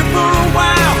here for a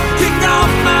while, kick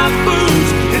off my boots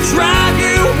and drive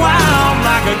you wild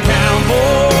like a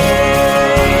cowboy.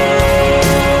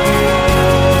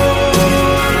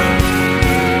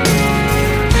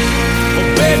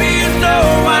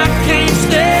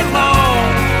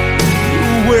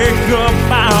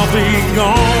 I'll be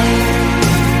gone.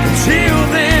 Until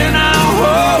then I'll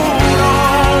hold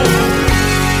on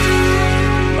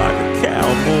like a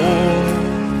cowboy.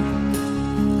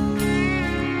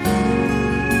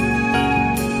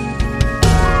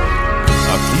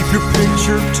 I'll keep your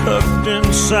picture tucked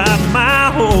inside my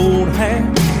old hat.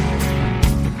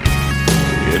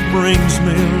 It brings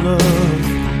me love.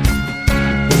 I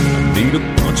need a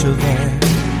bunch of that.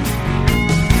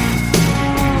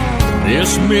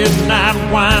 This midnight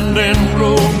winding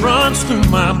road runs through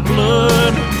my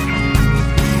blood.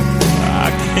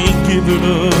 I can't give it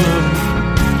up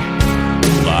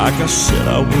like I said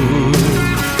I would.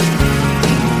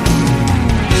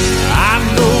 I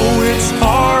know it's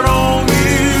hard on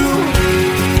you,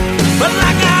 but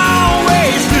like I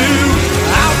always do,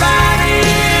 I'll ride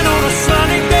in on a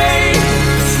sunny day,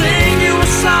 sing you a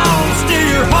song, steer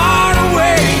your heart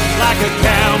away like a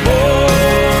cowboy.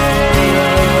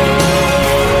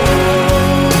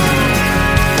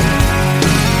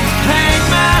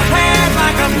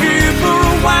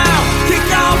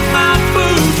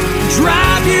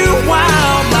 Drive you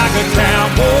wild like a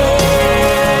cowboy.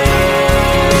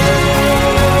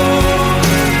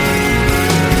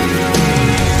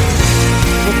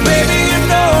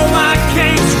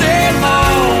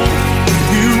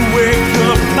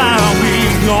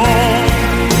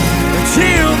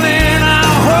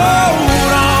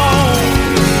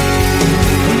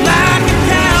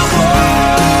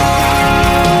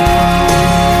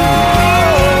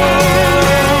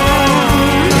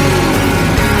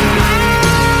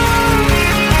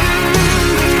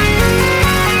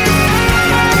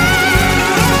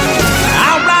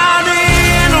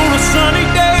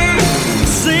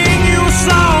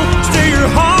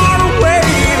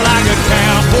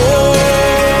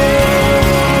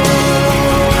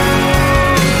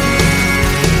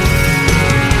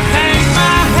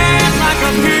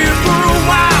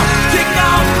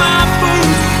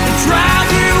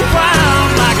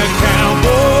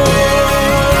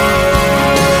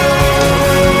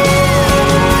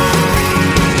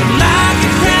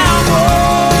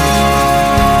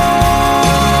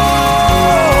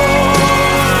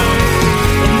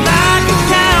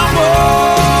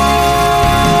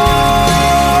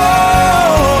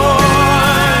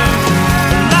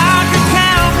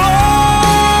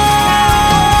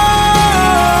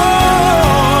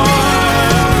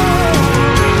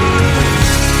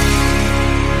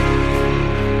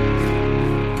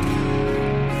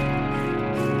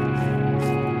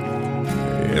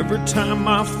 Every time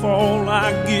I fall,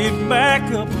 I get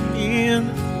back up again.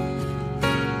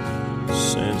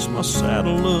 Cinch my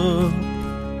saddle up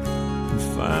and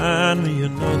find me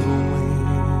another way.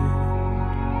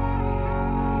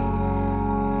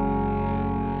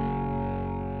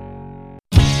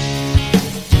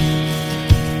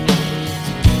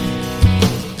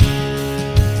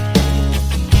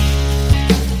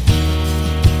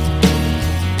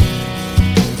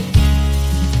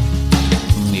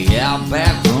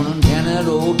 Back running down that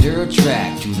old dirt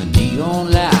track to the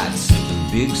neon lights of the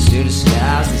big city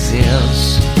skies and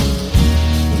says,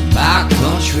 my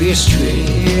country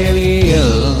Australia.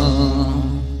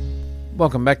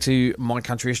 Welcome back to My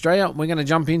Country Australia. We're going to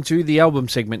jump into the album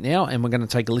segment now, and we're going to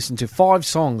take a listen to 5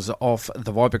 songs off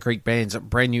the Viper Creek Band's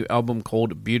brand new album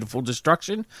called Beautiful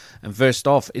Destruction. And first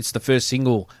off, it's the first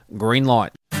single, Green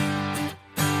Light.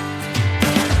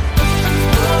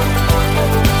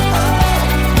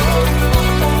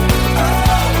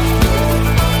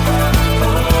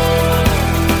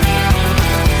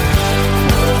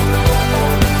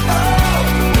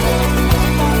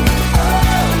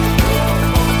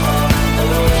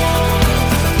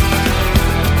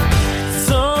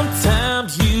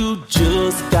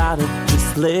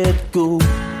 Let go,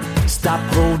 stop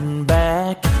holding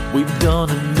back. We've done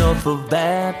enough of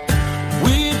that.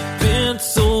 We've been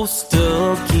so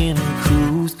stuck in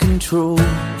cruise control,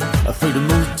 afraid to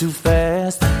move too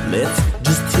fast. Let's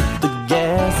just hit the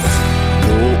gas.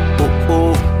 Oh, oh,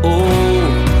 oh,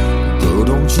 oh. Girl,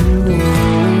 don't you know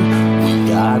we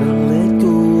gotta let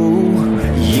go?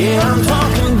 Yeah, I'm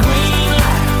talking green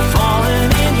light,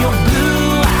 falling in your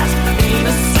blue eyes. Ain't a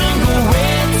single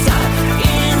red sign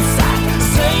inside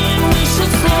saying we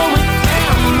should slow it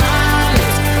down. My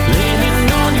lips leaning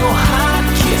on your hot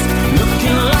kiss,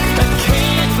 looking like I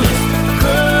can't miss.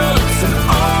 Girl, it's an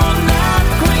all-night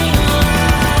green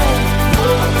light.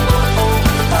 Oh, oh, oh,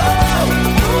 oh,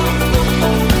 oh,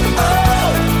 oh,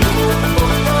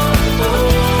 oh.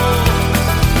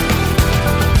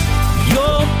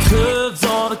 Your curves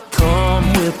ought to come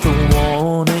with a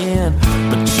warning,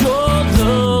 but your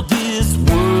love is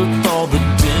worth all the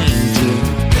danger.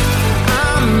 I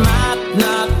might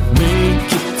not make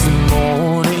it till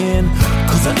morning,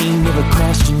 'cause I ain't never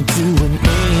crashed into an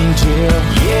angel.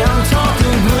 Yeah, I'm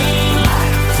talking green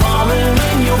light, falling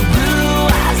in your blue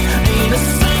eyes. Ain't a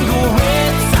single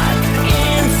red sign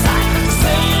inside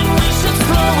saying we should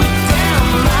slow it down.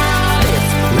 My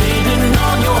lips leaning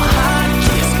on your hot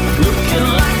kiss, looking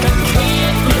like I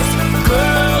can't miss.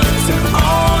 Girl, it's an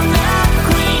all-night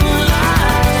green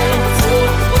light. Oh,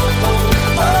 oh, oh,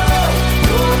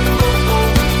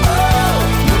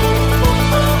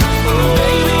 oh.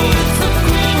 Baby, it's a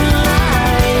green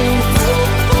light. It's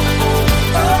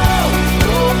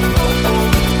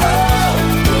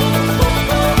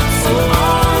an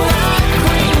all-night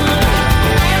green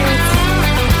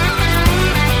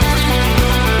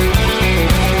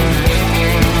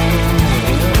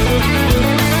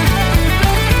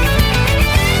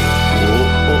Oh,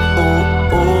 oh,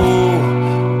 oh, oh.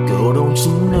 Girl, don't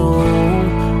you know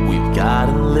we've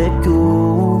gotta let go?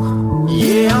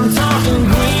 Yeah, I'm talking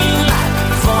green light,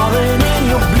 falling in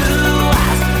your blue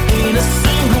eyes. Ain't a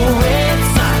single red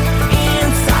sign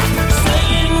inside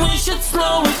saying we should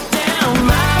slow it down.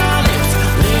 My lips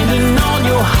leaning on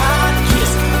your hot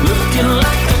kiss, looking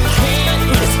like I can't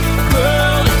miss.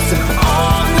 Girl, it's an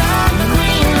all-night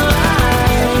green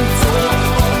light. Oh,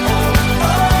 oh,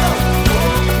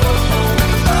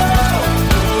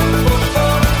 oh,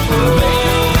 oh.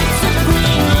 Baby, it's a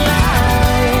green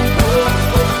light. Oh,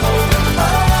 oh, oh,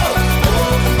 oh.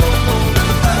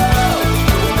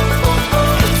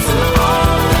 It's an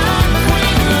all-night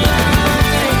green light.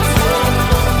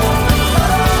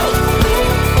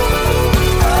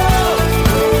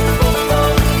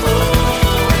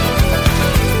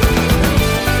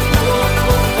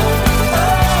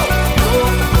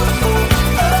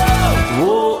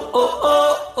 Oh, oh,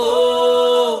 oh, oh.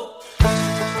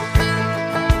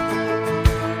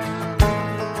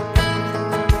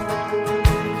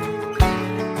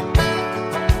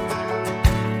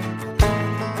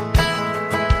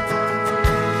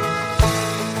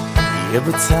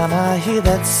 Every time I hear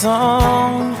that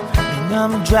song and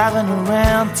I'm driving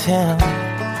around town,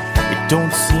 it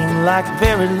don't seem like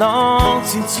very long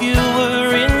since you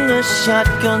were in the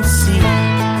shotgun seat,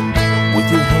 with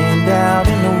your hand out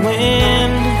in the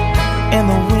wind and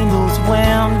the windows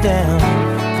wound down.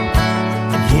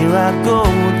 And here I go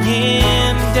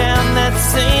again down that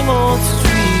same old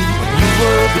street. You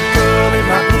were the girl in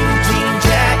my blue jean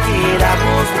jacket, I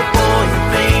was the boy who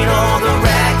made all the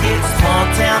rackets. Small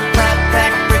town flat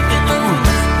pack breaking the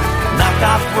rules, knocked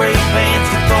off brave bands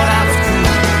who thought I was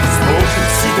cool.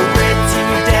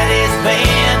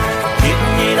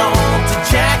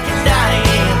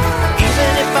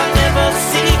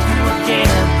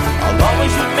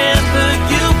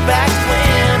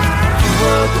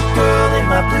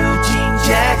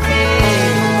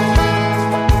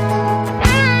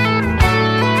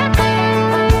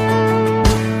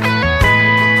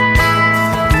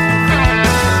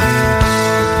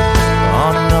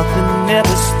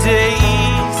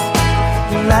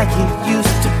 like it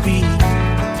used to be.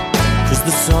 'Cause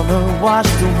the summer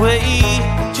washed away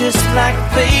just like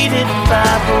faded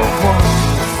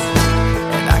 501s.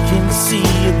 And I can see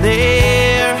you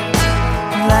there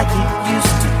like it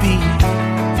used to be,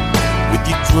 with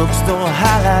your drugstore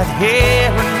highlight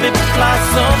hair and lip gloss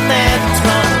on that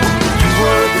tongue. You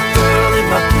were the girl in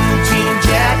my blue jean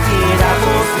jacket. I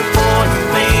was the boy who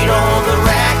made all the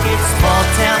rackets. Small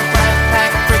town brat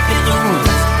pack breaking the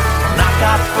rules.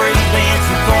 Knockout brave bands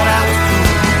who thought I was cool.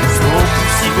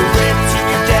 Smoking cigarettes in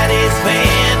your daddy's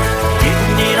van,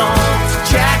 getting it on to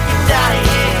Jack and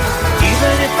Diane.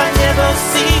 Even if I never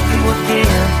see you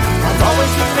again, I'll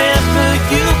always remember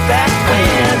you back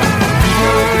when. You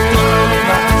were the girl in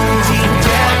my blue jean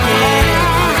jacket.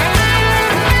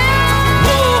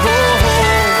 Whoa, whoa, whoa.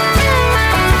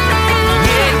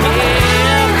 Yeah,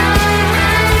 yeah.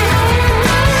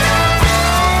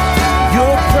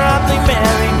 You're probably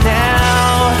married now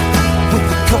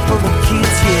with a couple of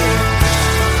kids, yeah.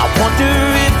 I wonder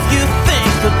if you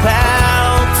think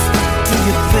about, do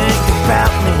you think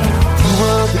about me? You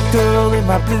were the girl in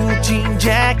my blue jean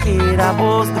jacket. I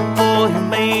was the boy who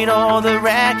made all the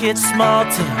rackets. Small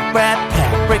town brat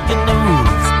pack breaking the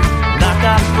rules. Knock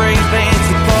out brave bands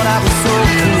who thought I was so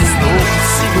cool. Smoking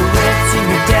cigarettes in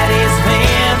your daddy's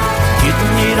van,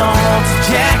 getting it on to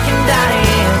Jack and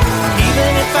Diane.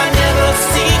 Even if I never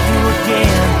see you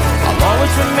again, I'll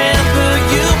always remember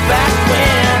you back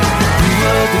when. You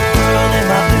were the girl in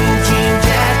my blue jean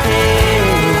jacket.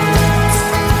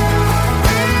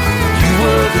 You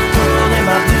were the girl in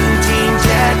my blue jean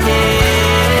jacket.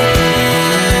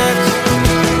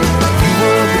 You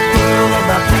were the girl in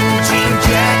my blue jean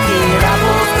jacket. I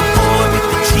was the boy with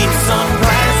the cheap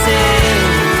sunglasses.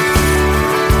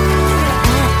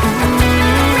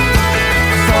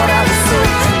 Thought I was so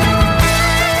cool.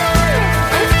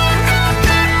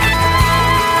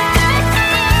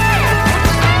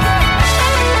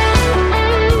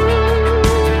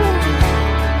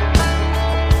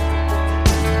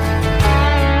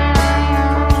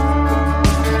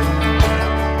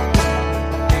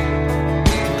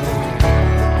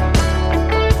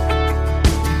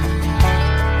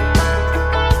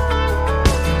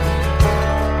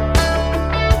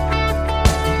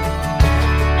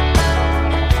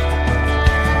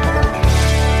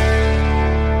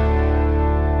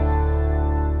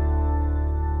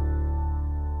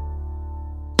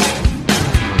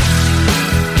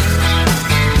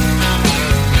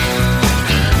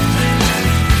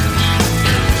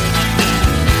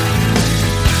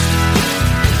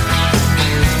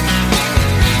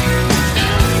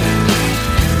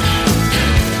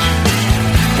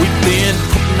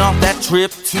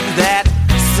 Trip to that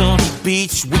sunny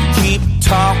beach. We keep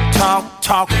talking,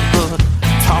 but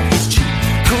talk is cheap.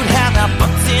 Could have our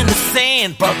butts in the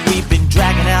sand, but we've been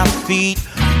dragging our feet.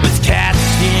 Let's cash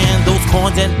in those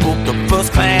coins and book the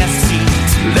first class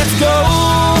seats. Let's go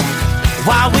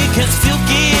while we can still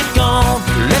get gone.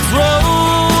 Let's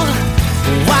roll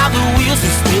while the wheels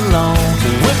are still on.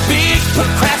 We're big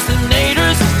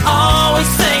procrastinators, always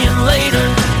saying later,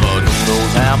 but who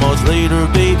knows how much later,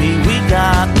 baby, we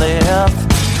got left.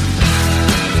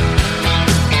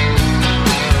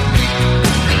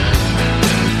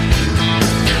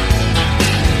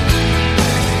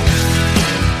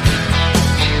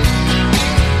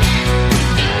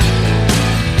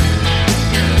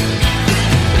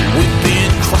 We've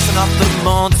been crossing off the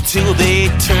months till they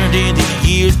turned into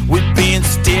years. We've been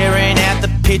staring at the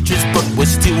pictures, but we're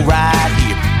still right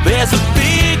here. There's a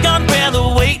big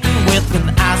umbrella waiting with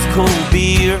an ice cold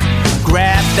beer.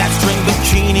 Grab that string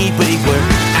bikini, baby, we're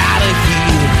out of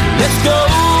here. Let's go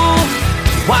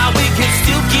while we can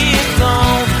still get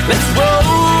gone. Let's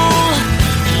roll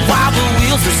while the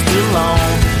wheels are still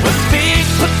on. We're big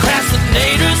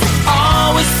procrastinators,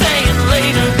 always saying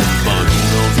later, but who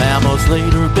knows how much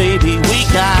later, baby, we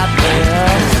got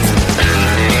left.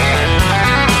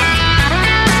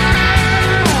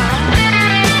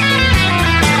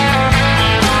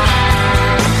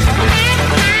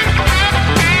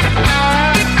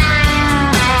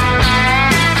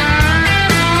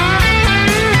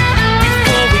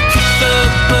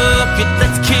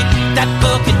 Let's kick that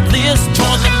bucket list.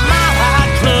 Join the Mile High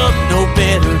Club. No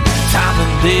better time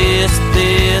than this.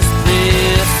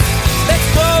 Let's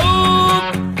go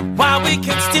while we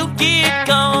can still get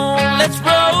gone. Let's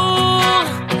roll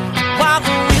while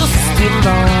the wheels are still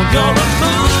on. You're a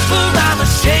mover, I'm a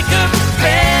shaker.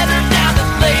 Better now than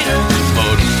later,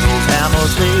 but who knows how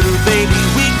much later, baby,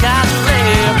 we got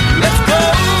left. Let's go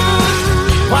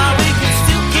while we can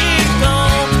still get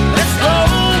gone. Let's roll.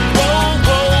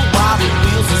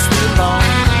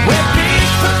 We're big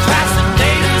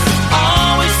procrastinators,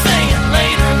 always saying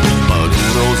later,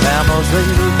 much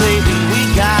later, baby, we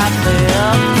got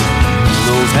left. Who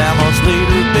knows how much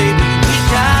later, baby, we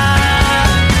got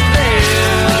left.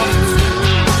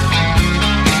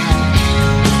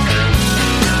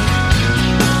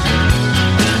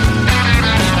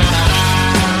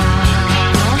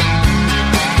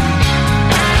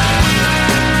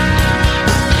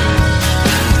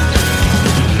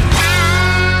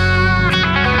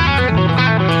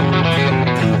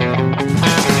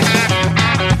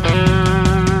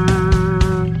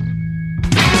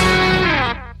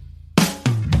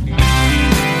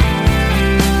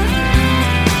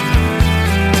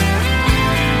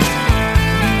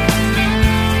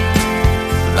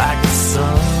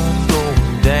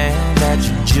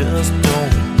 Just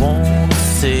don't wanna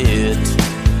sit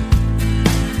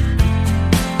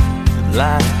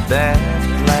like that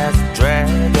last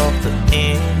drag off the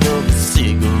end of a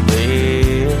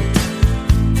cigarette,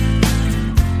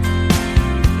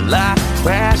 like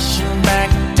crashing back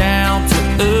down to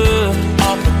earth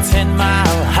off a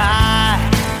 10-mile high.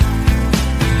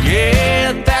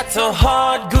 Yeah, that's a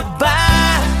hard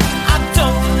goodbye. I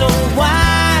don't know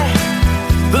why.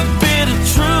 The bitter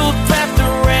truth wrapped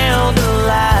around a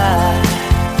lie.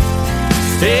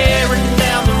 Staring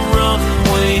down the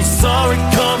runway, saw it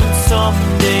coming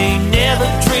someday. Never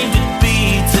dreamed it'd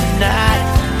be tonight.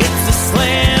 It's a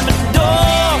slamming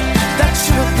door that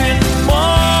should have been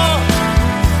more.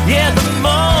 Yeah, the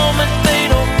moment they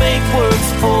don't make words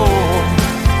for.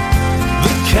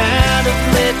 The kind of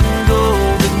letting go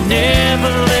that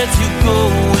never lets you go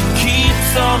and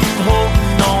keeps on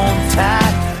holding on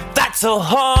tight. That's a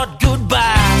hard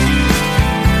goodbye.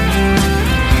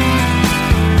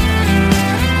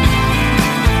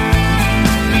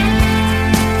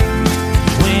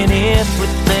 When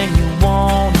everything you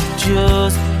want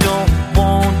just don't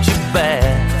want you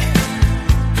back.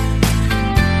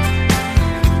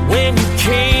 When you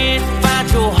can't find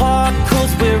your heart,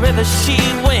 'cause wherever she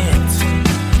went,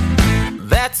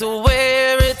 that's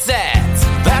where it's at.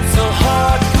 That's a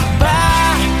hard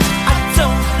goodbye. I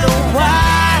don't know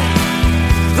why.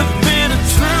 The bitter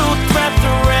truth wrapped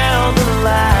around the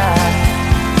lie.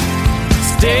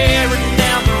 Staring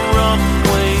down the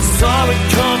runway, saw it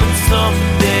coming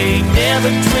someday. Never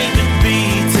dreamed it'd be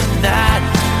tonight.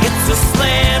 It's a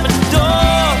slamming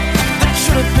door that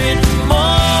should have been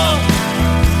more.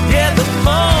 Yeah, the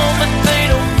moment they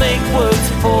don't make words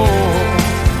for.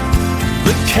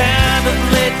 The kind of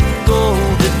letting go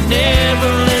that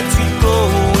never lets you go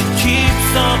and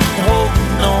keeps on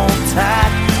holding on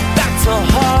tight. That's a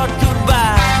hard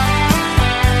goodbye.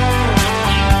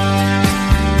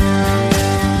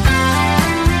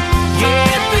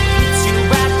 Yeah, that hits you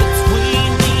right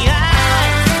between the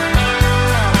eyes.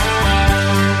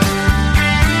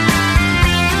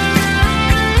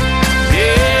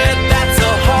 Yeah, that's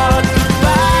a hard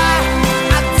goodbye.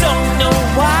 I don't know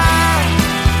why.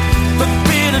 The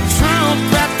bitter truth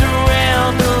wrapped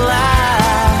around the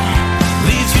lie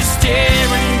leaves you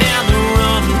staring down the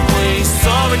runway.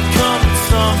 Saw it coming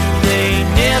someday.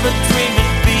 Never dreamed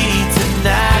it'd be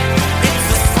tonight. It's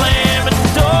a slamming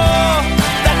door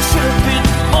that should have been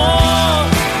more.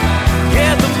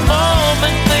 Yeah, the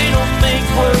moment they don't make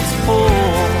words for.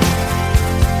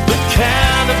 The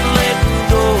kind of letting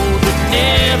go that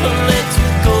never lets you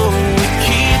go. It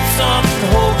keeps on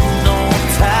holding on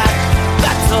tight.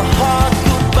 That's a hard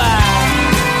goodbye.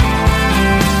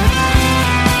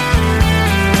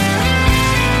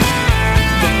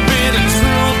 The bitter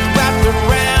truth wrapped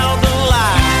around the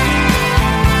lie.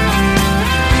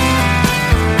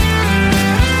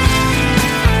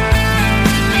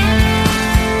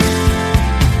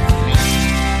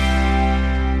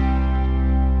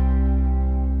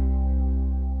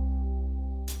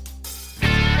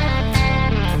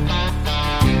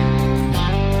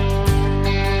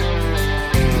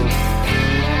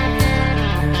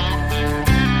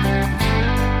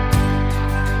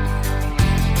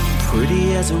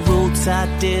 Pretty as a roadside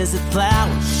desert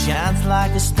flower, shines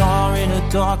like a star in a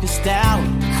darkest hour.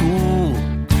 Cool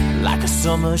like a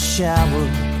summer shower.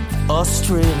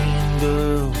 Australian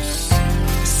girls,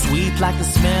 sweet like the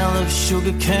smell of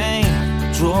sugar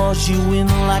cane, draws you in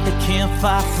like a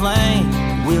campfire flame.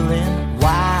 Willing,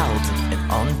 wild, and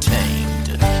untamed.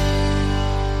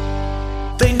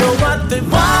 They know what they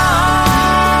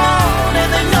want, and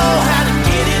they know how to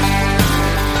get it.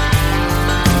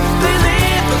 They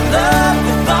live for love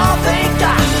with all they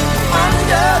got.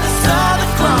 Under the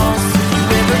southern cross, you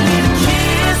ever need a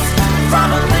kiss from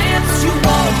her lips, you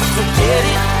won't forget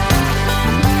it.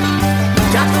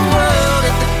 Got the world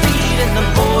at the feet and the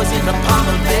boys in the palm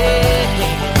of their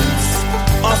hands.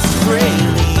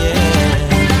 Australian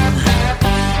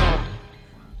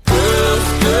girls,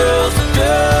 girls.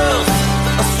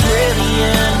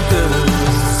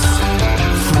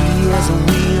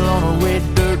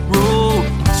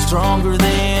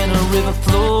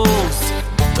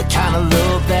 kind of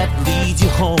love that leads you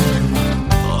home.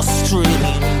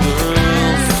 Australian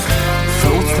girls,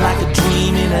 floats like a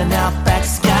dream in an outback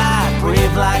sky,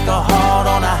 brave like a heart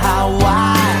on a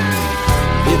Hawaii,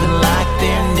 living like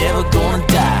they're never gonna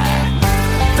die.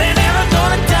 They're never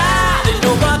gonna die. They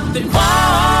know what they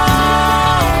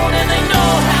want and they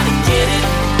know how to get it.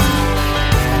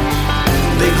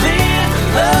 They live in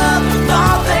love with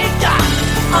all they got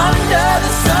under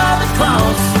the Southern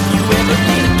Cross. You ever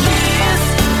need a kiss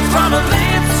from her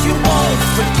lips, you won't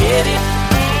forget it.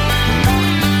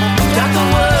 Got the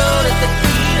world at their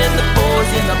feet and the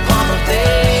boys in the palm of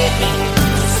their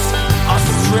hands.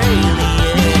 Australian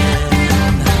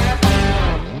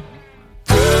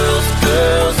girls,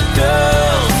 girls,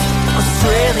 girls,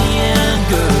 Australian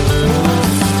girls.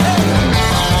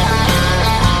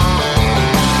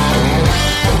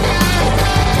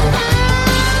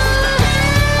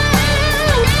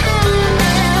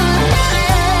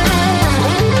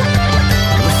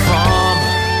 The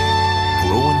farmer,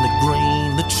 growing the grain,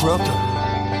 the trucker,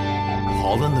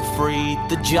 hauling the freight,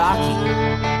 the jockey,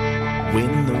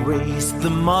 winning the race, the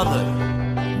mother,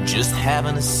 just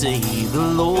having a say, the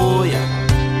lawyer,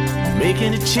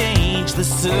 making a change, the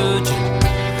surgeon,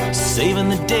 saving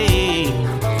the day,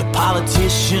 the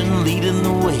politician leading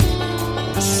the way,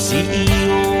 the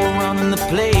CEO running the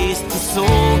place, the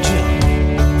soldier,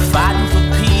 fighting for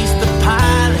peace, the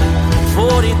pilot,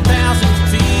 40,000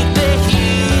 feet, they're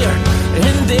here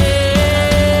and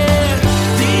there.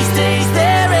 These days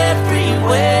they're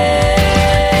everywhere.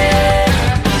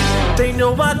 They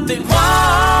know what they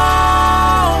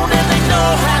want and they know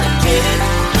how to get it.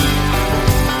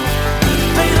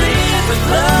 They live in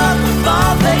love with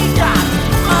all they got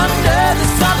under the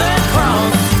Southern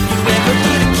Cross. You ever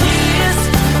need a kiss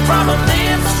from her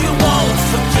lips, you won't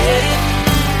forget it.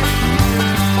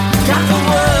 Got the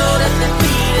world at their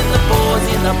feet and the boys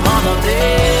in the palm of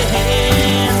their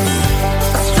hands.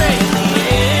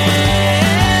 Australian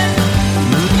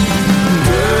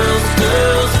girls,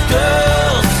 girls,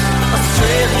 girls,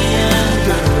 Australian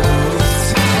girls.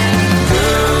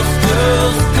 Girls,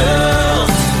 girls,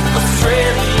 girls,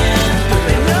 Australian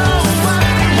girls.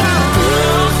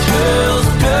 Girls, girls,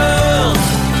 girls,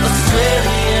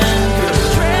 Australian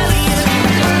girls.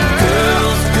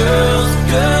 Girls, girls,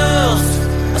 girls,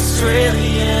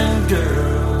 Australian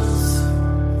girls.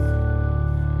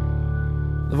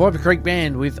 The Viper Creek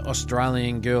Band with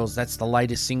Australian Girls. That's the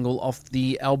latest single off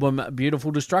the album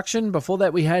Beautiful Destruction. Before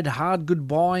that we had Hard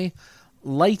Goodbye,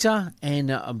 Later,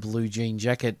 and a Blue Jean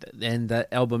Jacket. And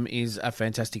the album is a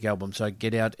fantastic album, so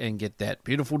get out and get that.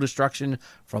 Beautiful Destruction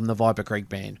from the Viper Creek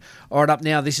Band. All right, up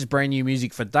now, this is brand new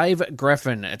music for Dave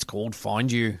Graffin. It's called Find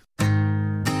You.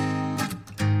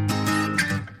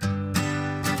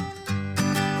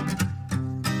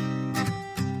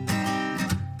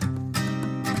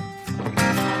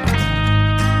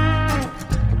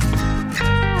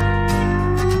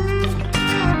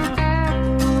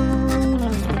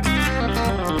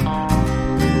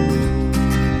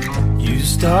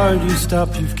 Start, you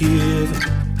stop, you've given,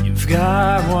 you've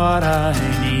got what I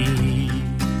need.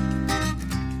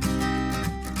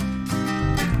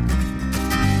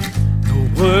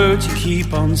 The words you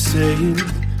keep on saying,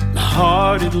 my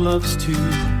heart it loves to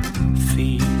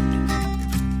feed.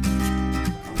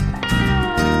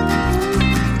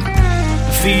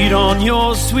 Feed on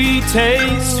your sweet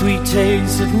taste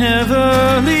that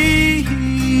never leaves.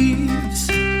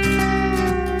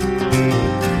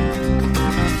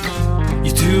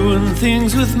 Doing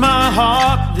things with my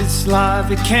heart, this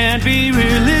life, it can't be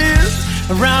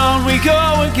relived. Around we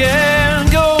go again,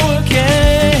 go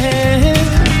again.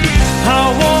 I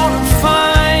wanna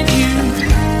find you,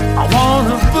 I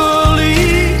wanna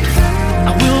believe.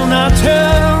 I will not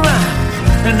turn around,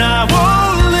 and I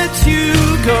won't let you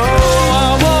go.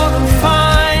 I wanna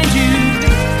find you,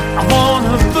 I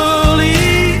wanna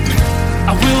believe.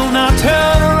 I will not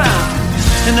turn around,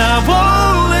 and I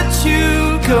won't let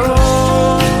you go.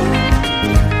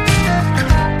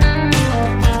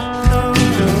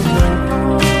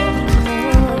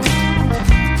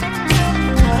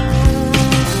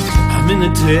 In the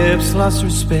depths, lost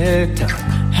respect,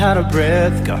 I'm out of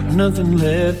breath, got nothing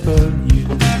left but you.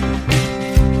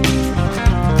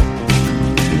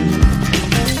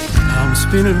 I'm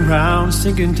spinning round,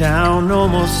 sinking down, no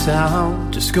more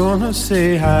sound, just gonna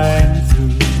say hi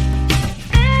through.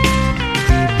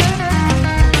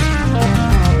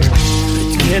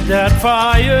 Let's get that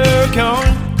fire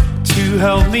going to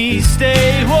help me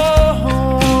stay warm.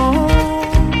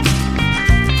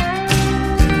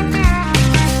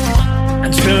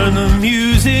 Turn the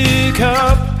music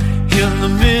up in the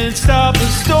midst of the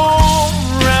storm.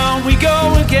 Round we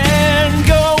go again,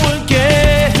 go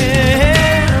again.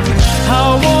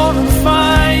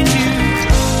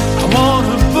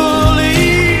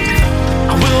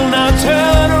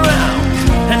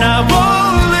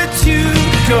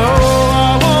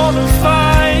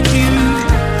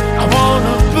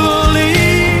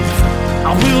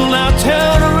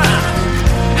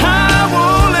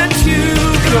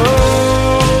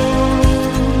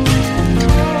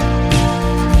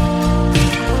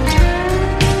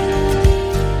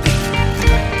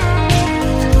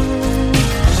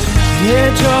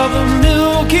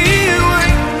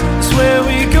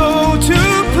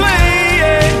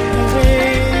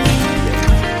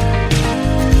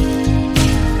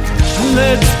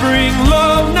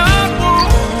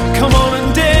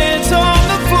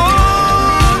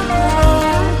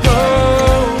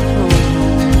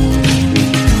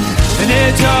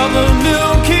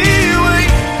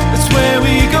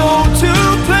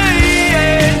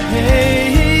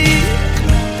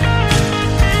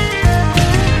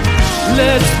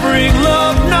 bring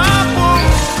love, not war.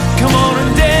 Come on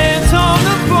and dance on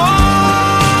the floor.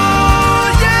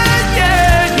 Yeah,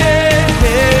 yeah, yeah,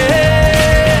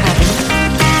 yeah.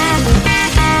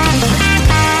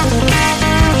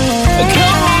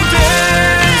 Come on,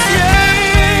 dance, yeah,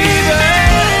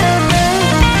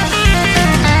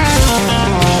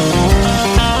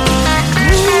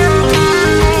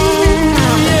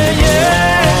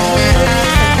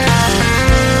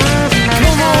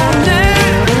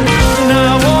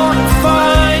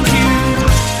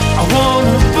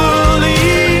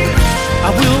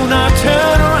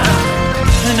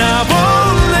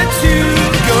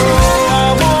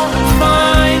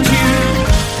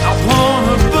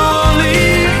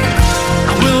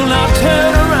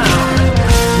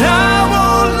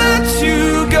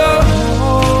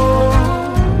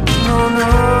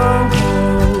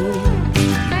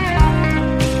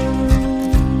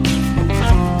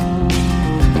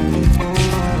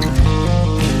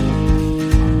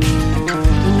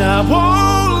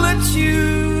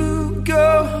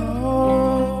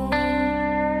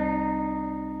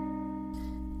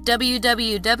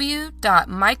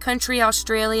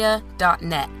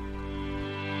 www.mycountryaustralia.net.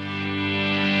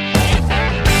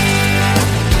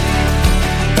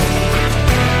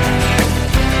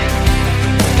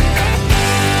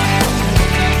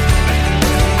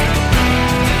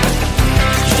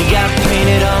 She got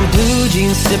painted on blue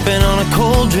jeans, sipping on a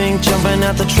cold drink, jumping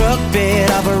out the truck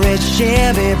bed of a red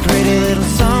Chevy, pretty little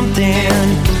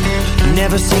something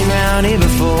never seen round here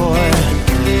before.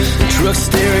 Truck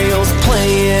stereos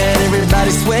playing,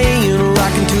 everybody swaying,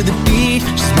 rocking to the beat.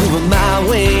 She's moving my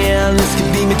way, and this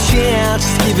could be my chance.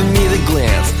 She's giving me the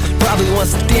glance, probably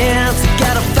wants to dance. I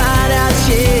gotta find out,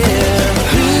 yeah,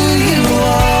 who you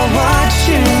are, what's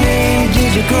your name?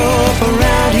 Did you grow up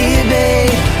around here,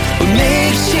 babe? What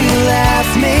makes you laugh,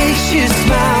 makes you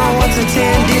smile? What's a 10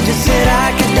 digits that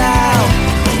I could dial?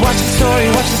 What's your story,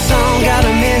 what's your song? Got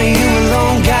a minute, you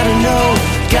alone, gotta know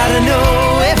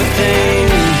everything.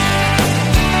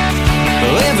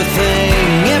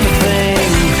 Everything, everything.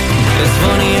 It's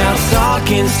funny how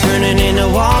talking's turning into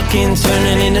walking,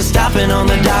 turning into stopping on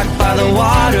the dock by the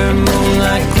water.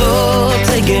 Moonlight glow,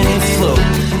 taking it slow.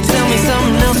 Tell me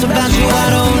something else about you I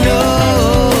don't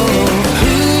know.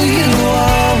 Who you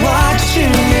are, what's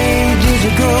your name? Did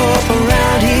you grow up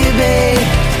around here, babe?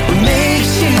 What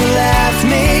makes you laugh,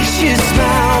 makes you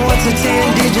smile? What's the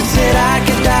 10 digits that I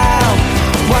could dial?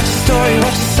 What's your story,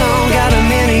 what's your song? Got a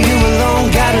minute, you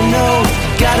alone, gotta know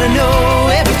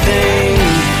everything.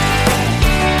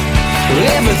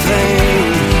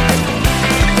 Everything.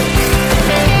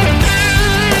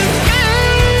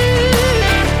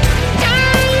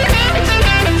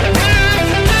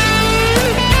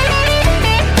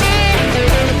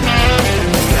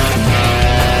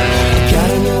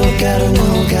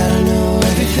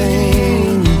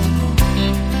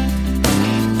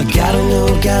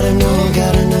 Gotta know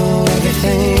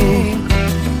everything.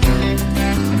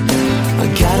 I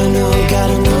gotta know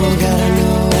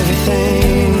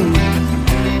everything.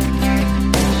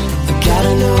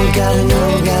 I gotta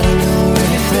know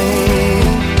everything.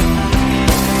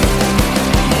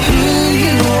 Who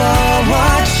you are,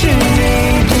 what's your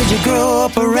name? Did you grow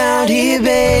up around here,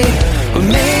 babe? What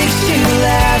makes you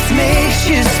laugh, makes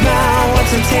you smile?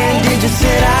 What's the 10 digits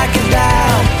that I could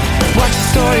dial? What's your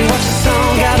story, what's your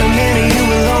song? Got a minute, you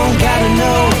alone, gotta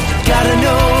know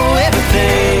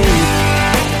everything.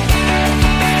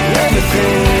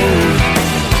 Everything.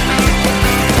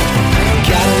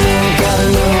 Gotta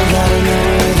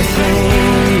know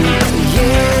everything.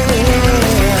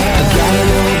 Yeah. Gotta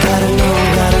know everything. Gotta know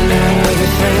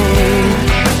everything.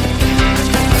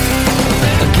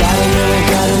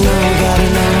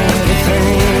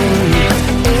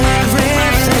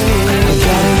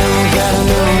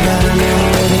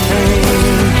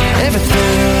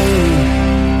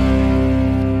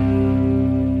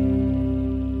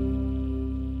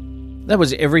 That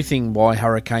was Everything by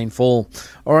Hurricane Fall.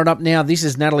 All right, up now, this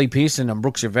is Natalie Pearson and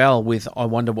Brooke Chivell with I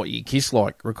Wonder What You Kiss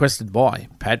Like, requested by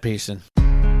Pat Pearson.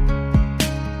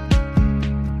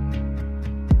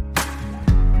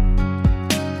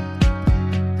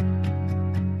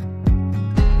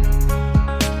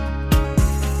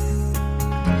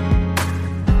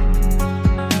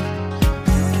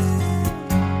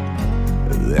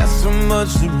 There's so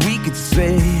much that we could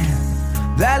say.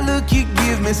 That look you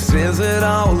give me says it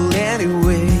all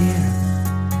anyway.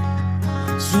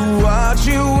 So what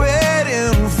you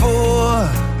waiting for?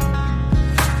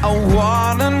 I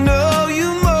wanna know you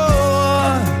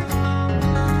more.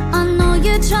 I know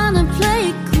you're trying to play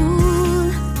it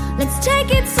cool. Let's take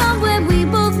it somewhere we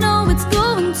both know it's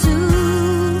going to.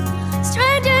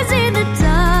 Strangers in the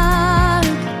dark.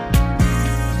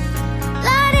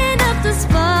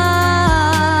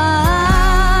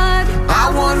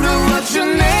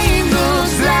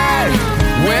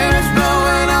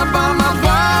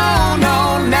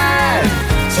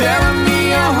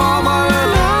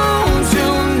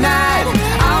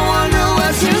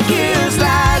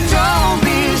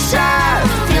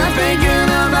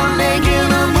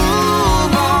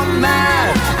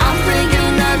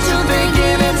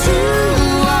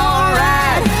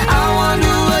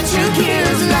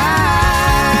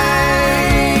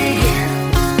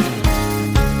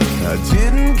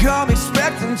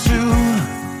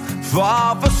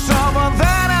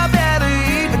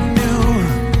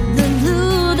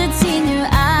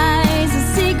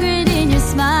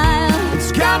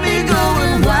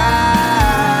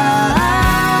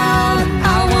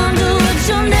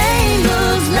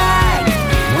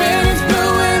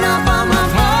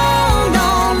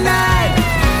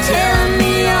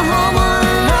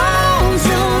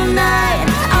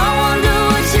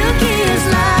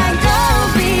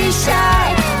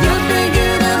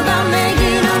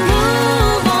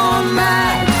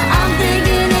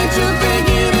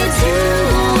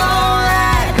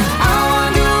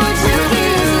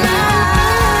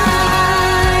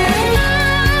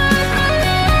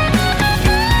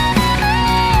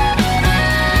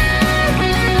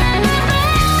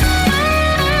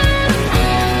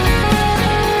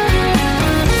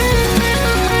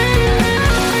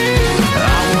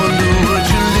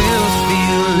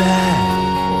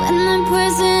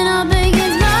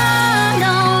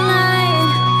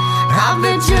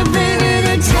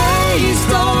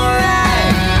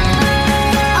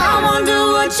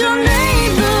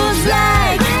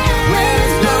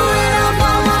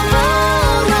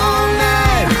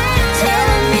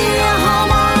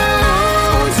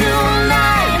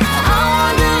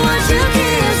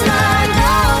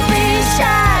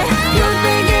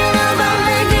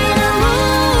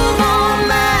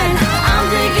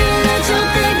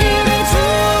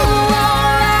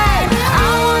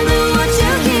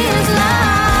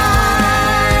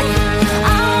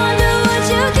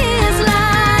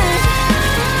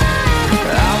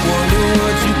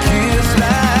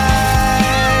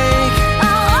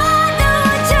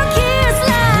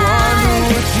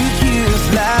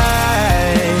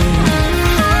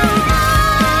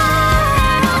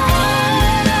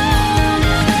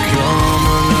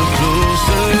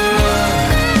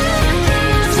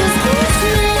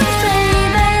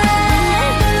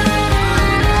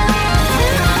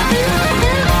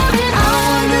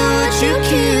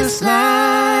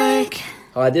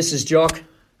 Hi, this is Jock.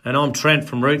 And I'm Trent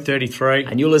from Route 33.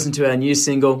 And you'll listen to our new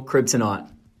single, Kryptonite.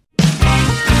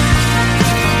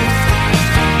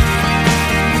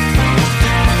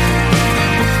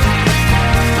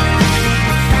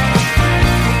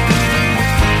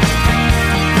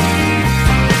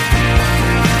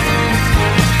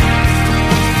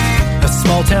 A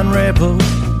small-town rebel,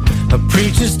 a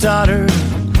preacher's daughter,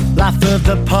 life of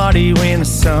the party when the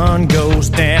sun goes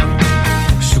down.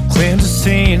 She'll cleanse the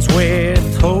sins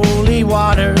with holy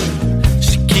water.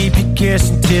 She'll keep you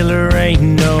guessing till there ain't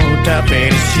no doubt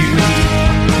that it's you.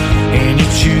 And you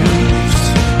choose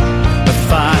the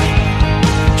fight.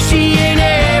 She ain't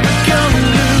ever gonna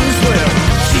lose. Well,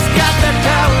 she's got that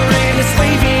power and it's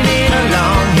waving in her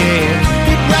long hair.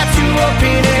 It wraps you up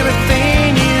in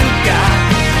everything you got.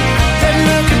 That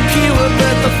look of pure,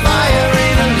 but the fire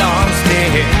in her long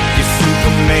stare. You're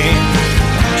Superman,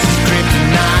 she's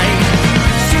Kryptonite.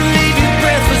 She'll leave you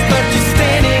breathless, but you're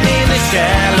standing in the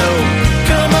shallow.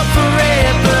 Come up for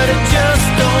air, but it just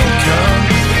don't come.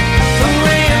 A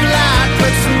ray of light,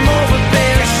 but some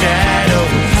overbearing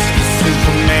shadows. You're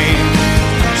Superman,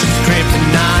 she's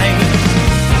Kryptonite.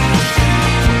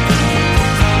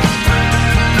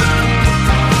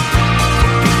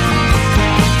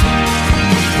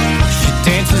 She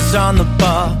dances on the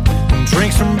bar and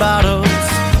drinks from bottles.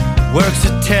 Works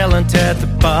a talent at the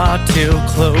bar till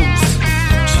close.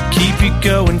 She'll keep you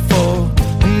going for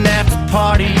an after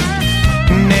party.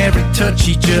 And every touch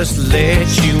she just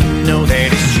lets you know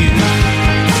that it's you.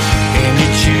 And you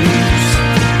choose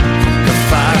the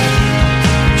fight.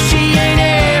 She ain't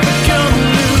ever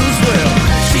gonna lose. Well,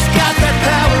 she's got that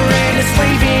power and it's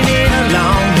waving in her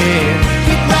long hair.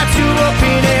 It wraps you up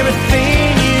in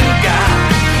everything you got.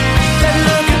 That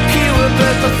look of pure,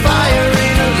 but the fire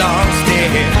in her long stare.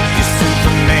 You're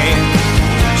Superman,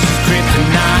 she's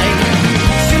Kryptonite.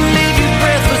 She'll leave you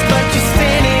breathless, but you're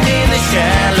standing in the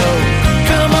shallow.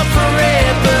 Come up for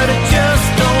air, but it just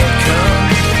don't come.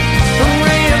 A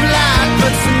ray of light,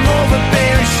 but some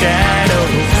overbearing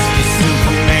shadows. You're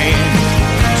Superman,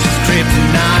 she's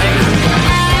Kryptonite.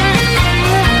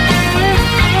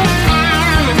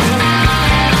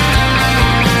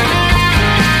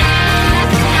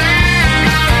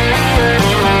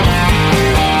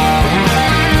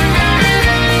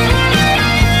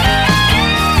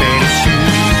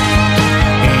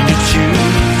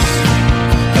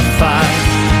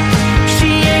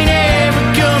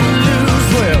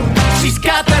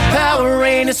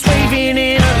 It's waving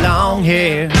in her long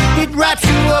hair. It wraps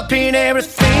you up in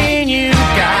everything you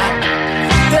got.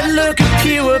 That look of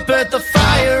pure, but the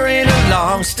fire in her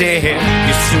long stare.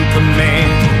 You're Superman,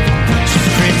 she's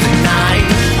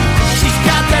Kryptonite. She's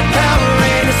got that power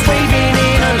and it's waving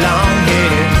in her long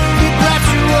hair. It wraps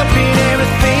you up in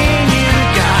everything you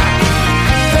got.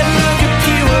 That look of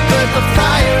pure, but the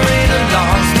fire in her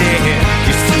long stare.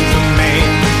 You're Superman,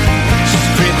 she's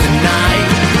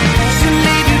Kryptonite.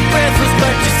 Breathless,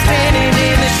 but you're standing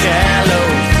in the shallow.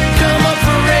 Come up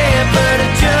for air, but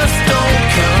it just don't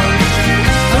come.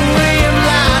 A ray of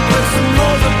light, but some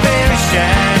overbearing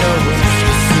shadows.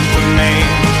 You're Superman,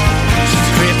 she's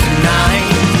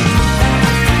Kryptonite.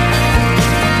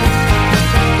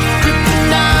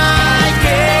 Kryptonite,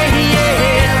 yeah,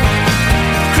 yeah.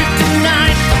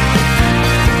 Kryptonite.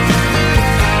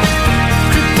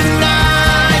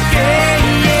 Kryptonite,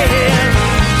 yeah, yeah.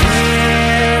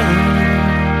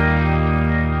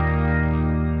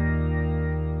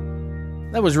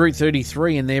 That was Route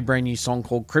 33 and their brand new song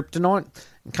called Kryptonite.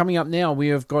 And coming up now, we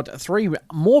have got 3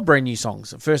 more brand new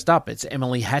songs. First up, it's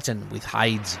Emily Hatton with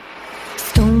Hades.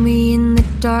 Stole me in the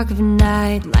dark of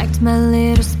night, liked my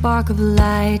little spark of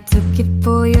light. Took it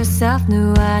for yourself,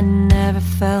 knew I never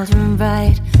felt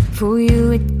right. For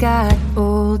you it got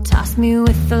old, tossed me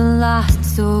with the lost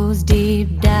souls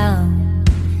deep down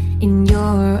in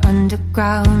your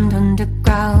underground.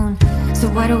 So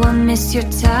why do I miss your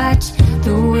touch?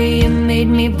 The way you made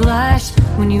me blush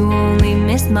when you only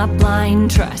missed my blind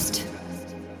trust.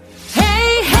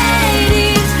 Hey,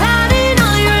 Hades, how did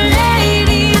all your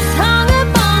ladies hung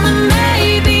up on the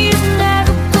maybes?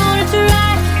 Never gonna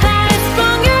try, had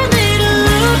sprung your little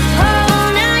loophole.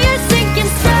 Now you're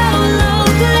sinking so low,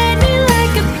 played me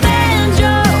like a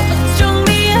banjo, strung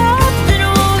me up, then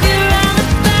wove you around the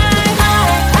thigh.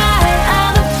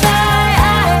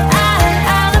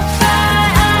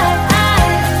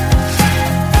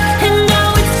 And now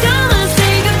it's time to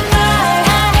say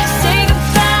goodbye, say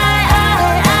goodbye,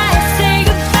 say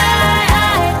goodbye.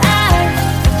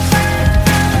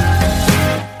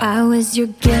 I was your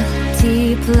gift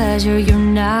see pleasure. You're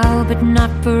now, but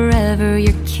not forever.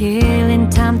 You're killing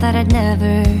time that I'd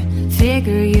never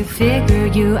figure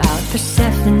you out.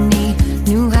 Persephone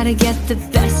knew how to get the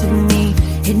best of me.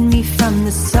 Hid me from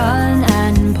the sun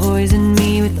and poisoned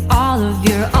me with all of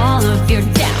your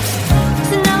doubts.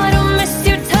 So now I don't miss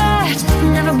your touch.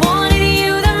 Never wanted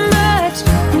you that much,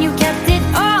 and you kept it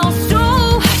all so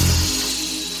hush.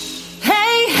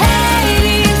 Hey,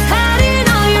 Hades, hiding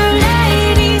all your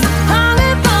ladies, hung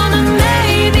up on the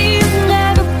maybes,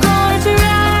 never gonna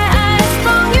try.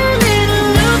 Sprung your little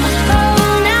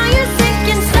loophole, now you're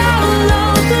sinking solo.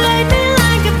 Played me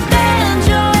like a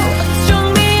banjo, strung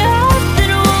me up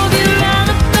and wove your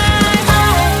alibi.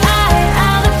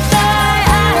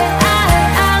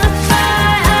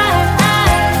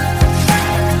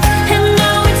 And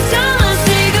now it's time to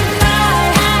say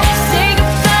goodbye. Say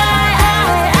goodbye.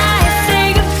 Say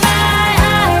goodbye.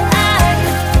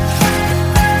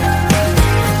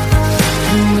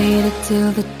 And waited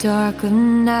till the dark of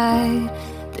night,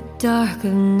 the dark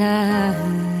of night.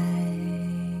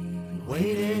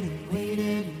 Waited and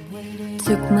waited and waited.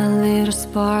 Took my little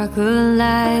spark of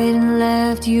light and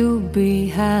left you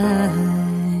behind.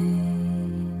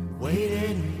 Waited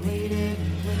and waited and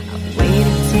waited. I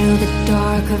waited till the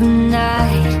dark of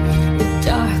night, the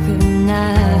dark of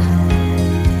night.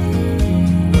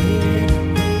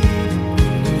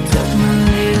 Took my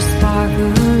little spark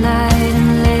of light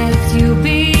and left you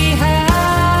behind.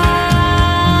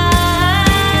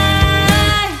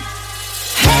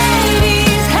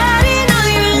 Hades, hiding all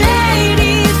your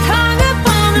ladies, hung up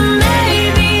on the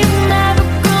maybes, never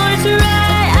gonna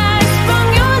try. Sprung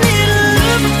your little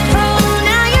loophole,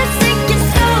 now you're sinking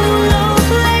solo.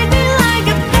 Played me like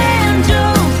a banjo,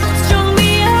 strung me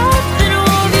up and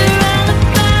wove your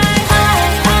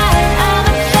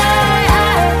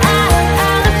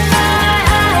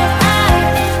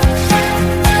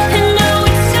And now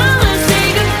it's time to say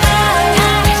goodbye.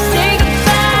 Say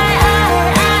goodbye.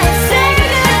 Say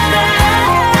goodbye.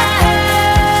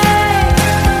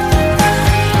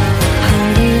 I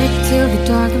waited till the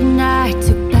dark of night,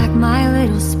 took back my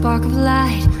little spark of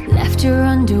light, left your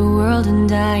underworld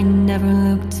and I never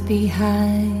looked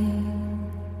behind.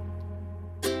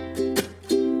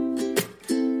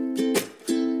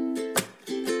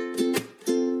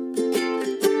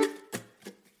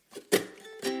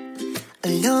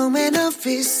 Alone when off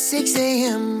is 6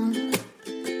 a.m.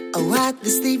 I wipe the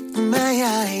sleep from my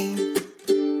eye.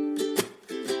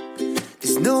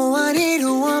 There's no one here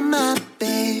to warm my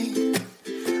bed,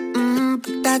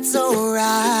 but that's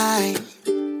alright.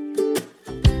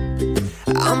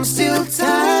 I'm still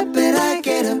tired, but I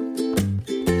get up.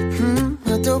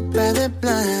 I'll throw by the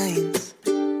blinds.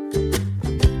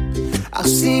 I'll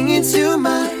sing into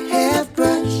my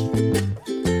hairbrush,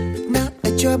 not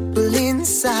a trouble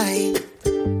inside.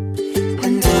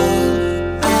 And all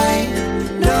I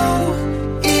know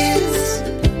is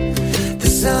the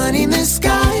sun in the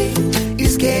sky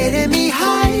is getting me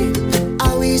high.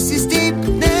 I wish this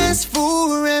deepness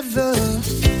forever,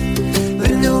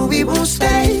 but no, we won't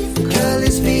stay.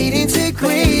 Colors fading to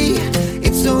gray.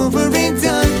 It's over and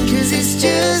done, 'cause it's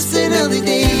just another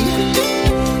day.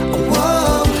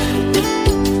 Whoa,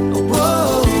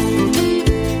 whoa,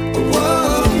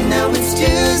 whoa. Now it's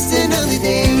just another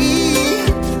day.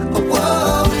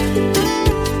 Whoa,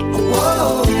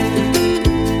 whoa.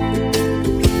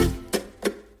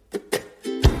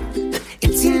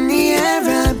 It's in the air,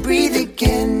 I breathe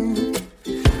again.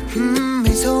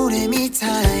 It's holding me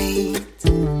tight.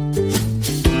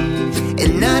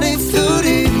 And I done thought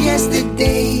of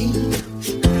yesterday,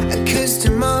 'cause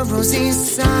tomorrow's in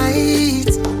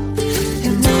sight.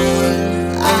 And all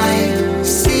I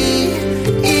see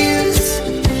is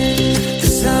the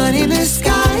sun in the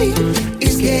sky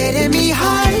is getting me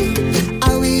high.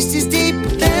 I wish this deep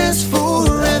lasts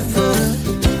forever,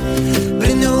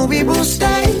 but no, it won't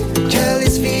stay.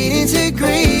 Colors fading to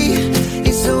gray.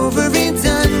 It's over and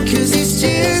done, 'cause it's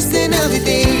just another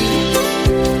day.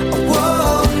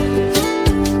 Whoa,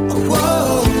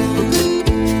 whoa,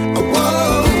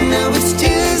 whoa. Now it's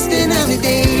just another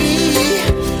day.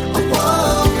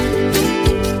 Whoa,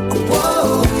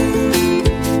 whoa.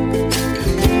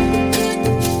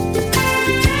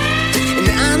 And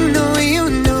I know you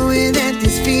know it, that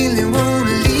this feeling won't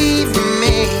leave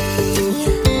me.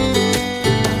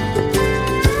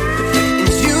 And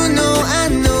you know I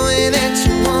know it, that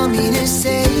you want me to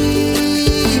say.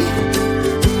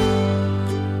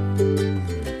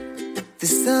 The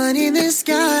sun in the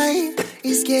sky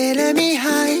is getting me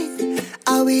high.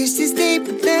 I wish this day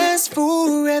would last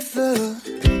forever,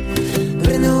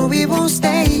 but no, we won't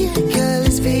stay.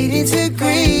 Colors fading to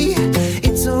gray.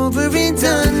 It's over and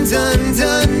done, done,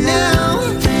 done now.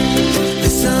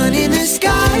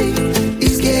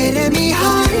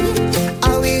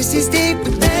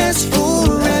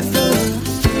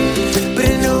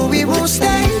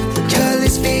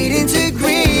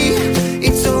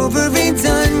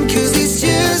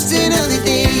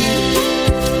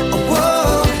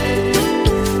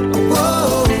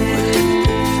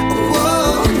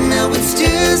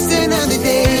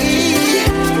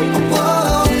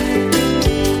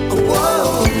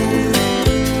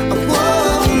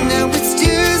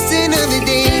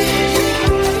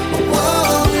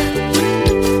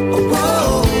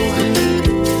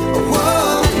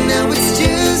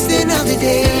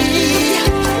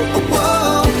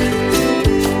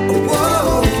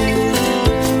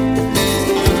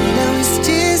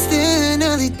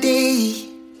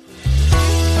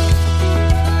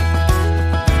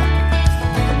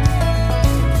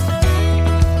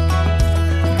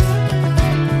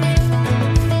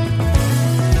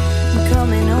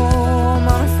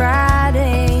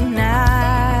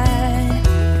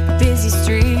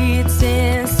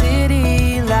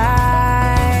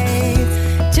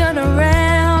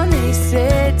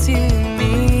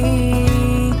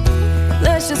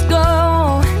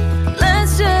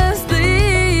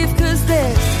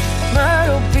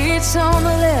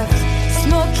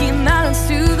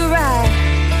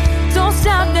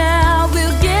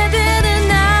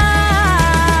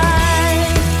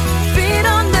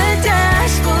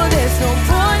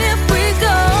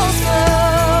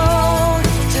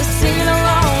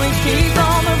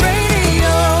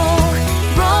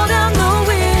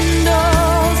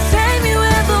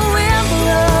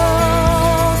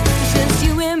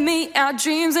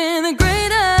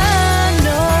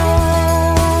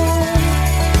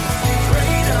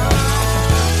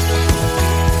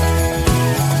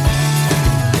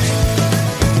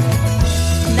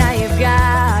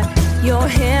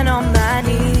 hand on my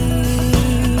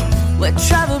knee. We're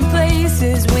traveling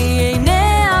places we ain't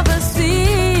never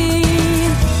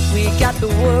seen. We got the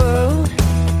world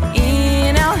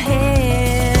in our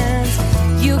hands.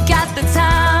 You got the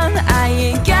time, I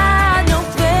ain't got no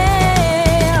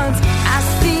plans. I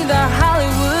see the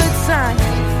Hollywood sign,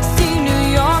 see New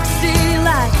York City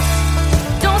lights.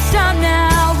 Don't stop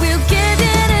now, we'll get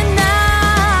in tonight.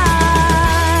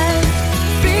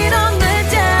 Feet on the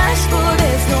dashboard,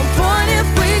 there's no point if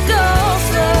we go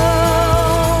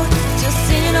slow. Just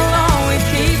sing along, we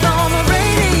keep on the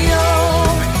radio.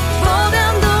 Roll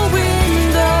down the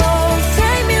windows,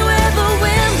 take me where the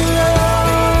wind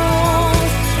blows.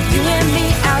 You and me,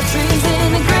 our dreams in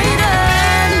the great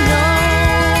unknown.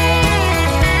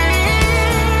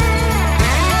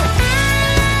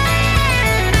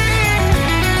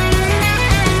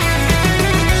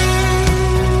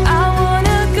 I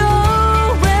wanna go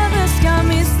where the sky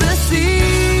meets the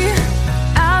sea.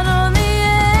 Out on the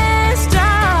edge,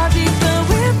 dive deeper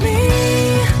with me.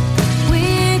 We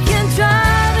can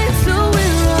drive until we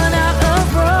run out of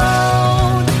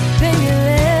road. Baby,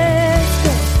 let's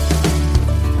go.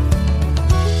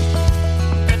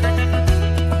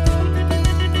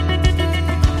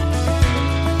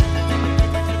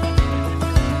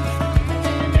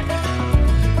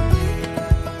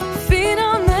 Feet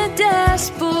on the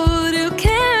dashboard, who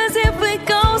cares if we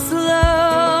go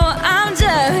slow? I'm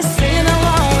just singing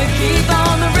along, we keep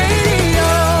on the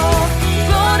radio.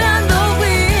 Roll down the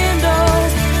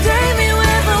windows, take me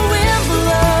where the wind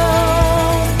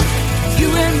blows. You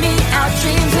and me, our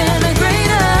dreams in the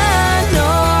great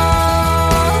unknown.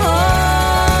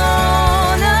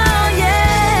 Oh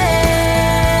yeah.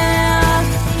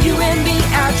 You and me,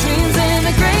 our dreams in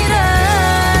the great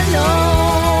unknown.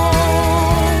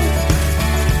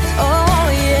 Oh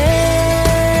yeah.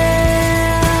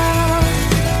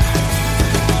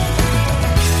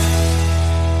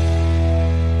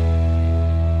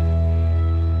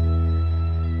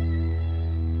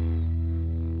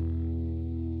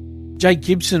 Jade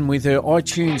Gibson with her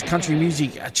iTunes country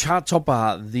music chart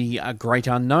topper, The Great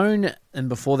Unknown. And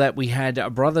before that, we had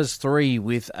Brothers 3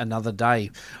 with Another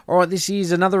Day. All right, this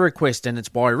is another request, and it's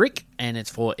by Rick, and it's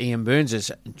for Ian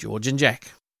Burns' George and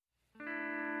Jack.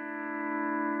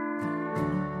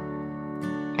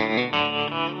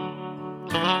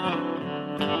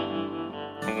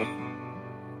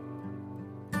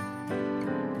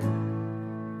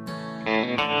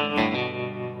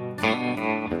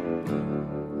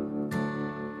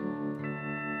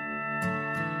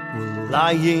 Well,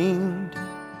 I ain't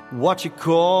what you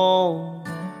call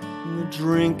a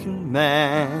drinking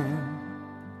man.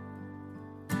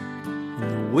 And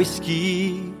the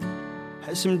whiskey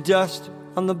has some dust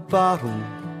on the bottle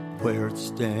where it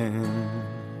stands.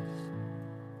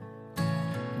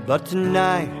 But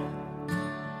tonight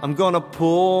I'm gonna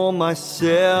pour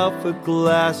myself a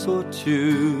glass or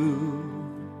two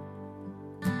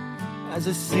as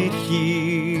I sit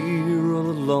here all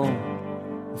alone,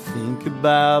 think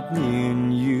about me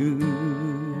and you.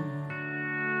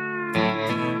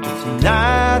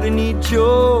 Tonight I need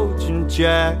George and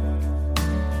Jack.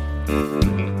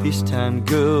 This time,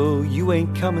 girl, you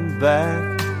ain't coming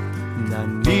back. And I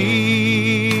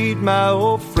need my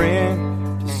old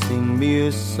friend to sing me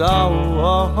a song.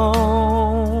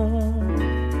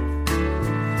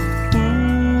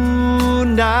 Ooh,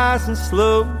 nice and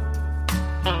slow.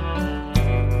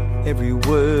 Every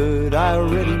word I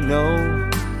already know.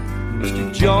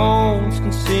 Mr. Jones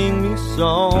can sing me a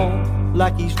song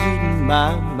like he's reading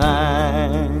my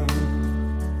mind.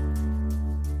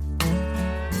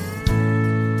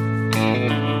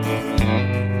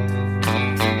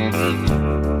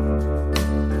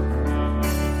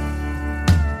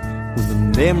 When the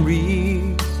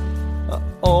memories are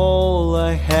all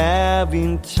I have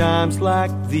in times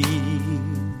like these.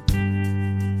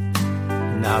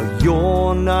 Now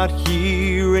you're not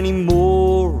here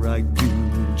anymore, I do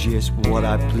just what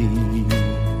I please.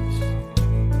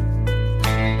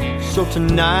 So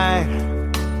tonight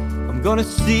I'm gonna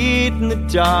sit in the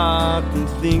dark and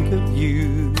think of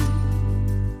you.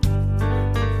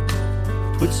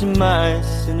 Put some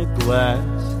ice in a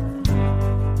glass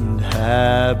and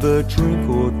have a drink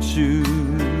or two.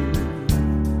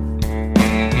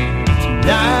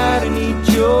 Tonight I need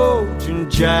George and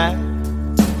Jack.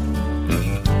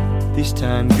 This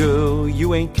time, girl,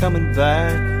 you ain't coming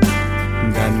back.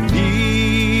 And I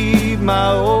need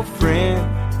my old friend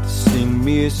to sing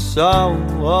me a song.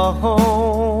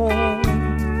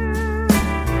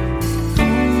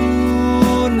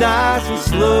 Ooh, nice and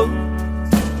slow.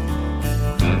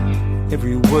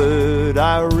 Every word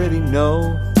I already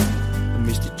know.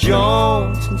 Mr.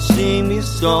 Jones can sing me a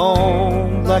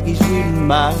song like he's reading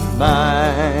my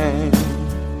mind.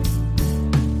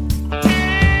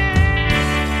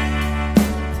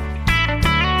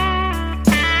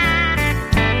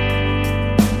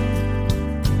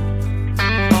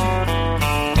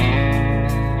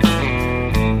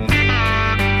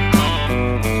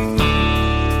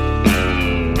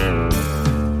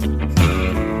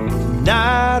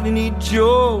 Tonight I need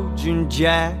George and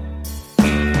Jack.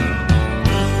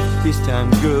 This time,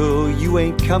 girl, you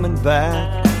ain't coming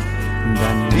back. And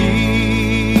I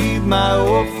need my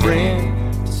old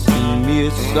friend to sing me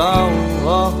a song.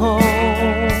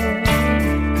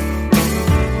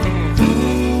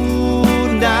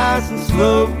 Ooh, nice and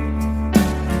slow.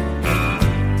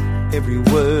 Every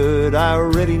word I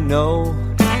already know.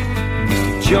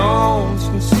 Mr. Jones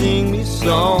can sing me a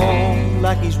song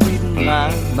like he's reading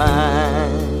my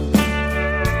mind.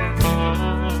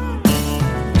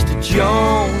 Mr.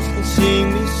 Jones can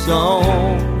sing me a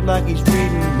song like he's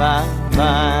reading my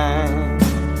mind.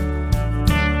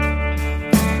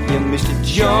 Yeah, Mr.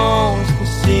 Jones can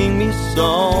sing me a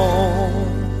song.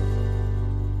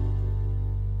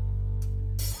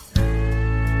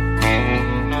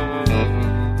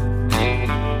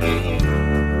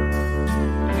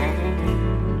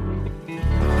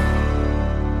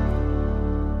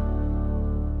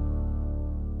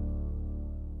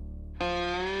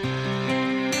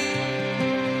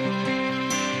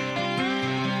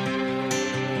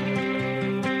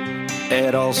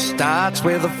 It all starts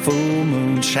with a full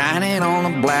moon shining on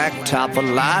a blacktop. The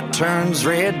light turns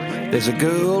red. There's a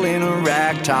girl in a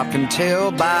rag top. Can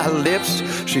tell by her lips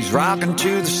she's rocking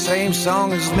to the same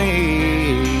song as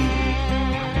me.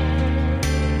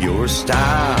 You're a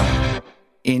star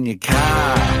in your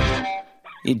car.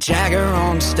 You Jagger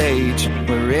on stage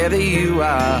wherever you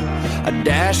are. A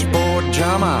dashboard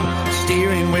drummer,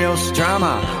 steering wheel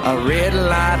strummer, a red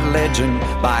light legend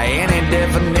by any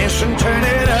definition. Turn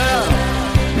it up,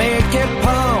 make it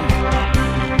pump.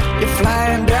 You're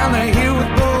flying down the hill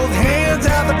with both hands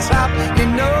at the top. You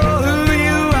know who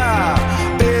you are,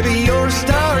 baby, you're a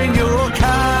star in your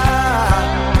car.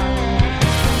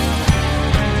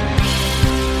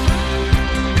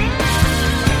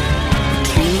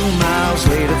 2 miles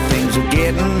later, things are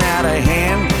getting out of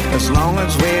hand. As long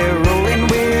as we're rolling,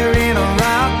 we're in a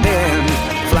rock band.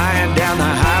 Flying down the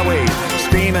highway,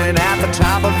 screaming at the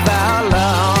top of our lungs.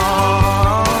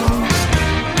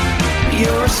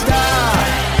 You're a star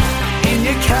in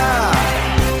your car.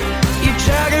 You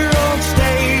Jagger on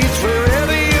stage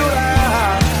wherever you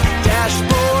are.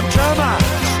 Dashboard drummer,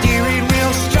 steering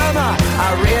wheel strummer, a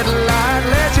red light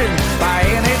legend by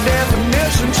any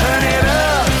definition. Turn it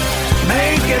up,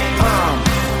 make it pump.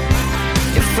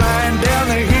 You're flying down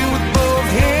the hill with both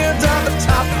hands on the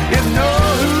top. You know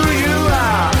who you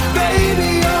are, baby,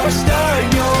 you're a star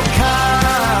in your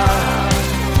car.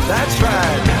 That's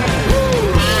right. Woo.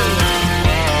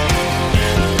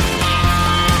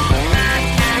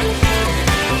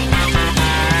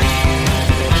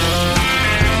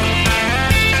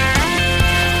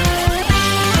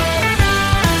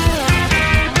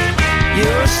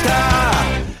 You're a star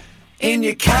in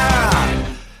your car.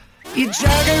 You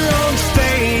Jagger on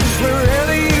stage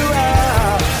wherever you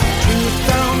are. 2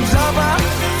 thumbs up,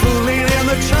 fooling in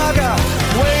the trucker,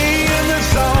 way in the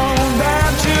zone,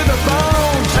 down to the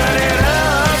bone. Turn it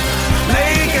up,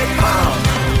 make it pump.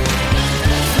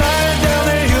 Flying down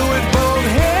the hill with both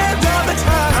hands on the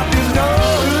top. You know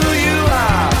who you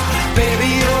are, baby,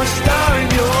 you're a star in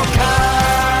your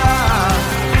car.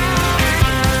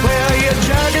 Well, you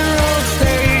Jagger on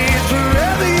stage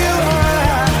wherever you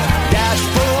are.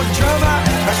 Dashboard drummer,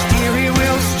 a steering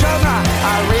wheel strummer,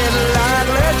 a red light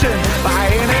legend by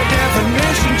any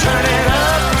definition. Turn it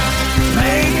up,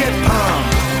 make it pump.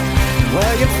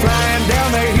 Well, you're flying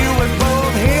down the hill with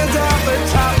both hands off the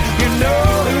top. You know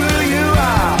who you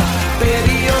are,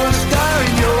 baby, you're a star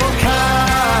in your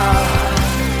car.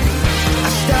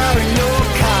 A star in your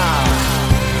car,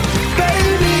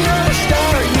 baby, you're a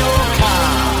star in your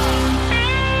car.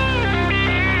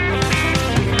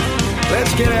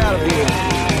 Let's get out of here.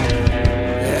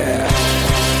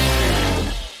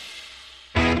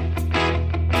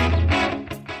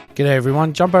 G'day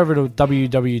everyone, jump over to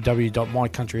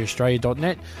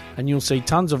www.mycountryaustralia.net and you'll see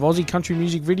tons of Aussie country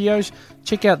music videos.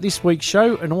 Check out this week's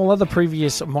show and all other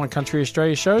previous My Country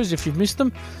Australia shows if you've missed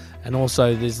them. And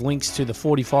also there's links to the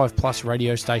 45 plus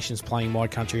radio stations playing My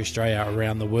Country Australia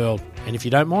around the world. And if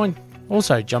you don't mind,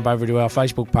 also jump over to our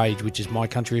Facebook page, which is My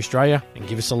Country Australia, and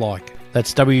give us a like.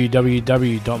 That's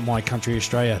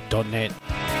www.mycountryaustralia.net.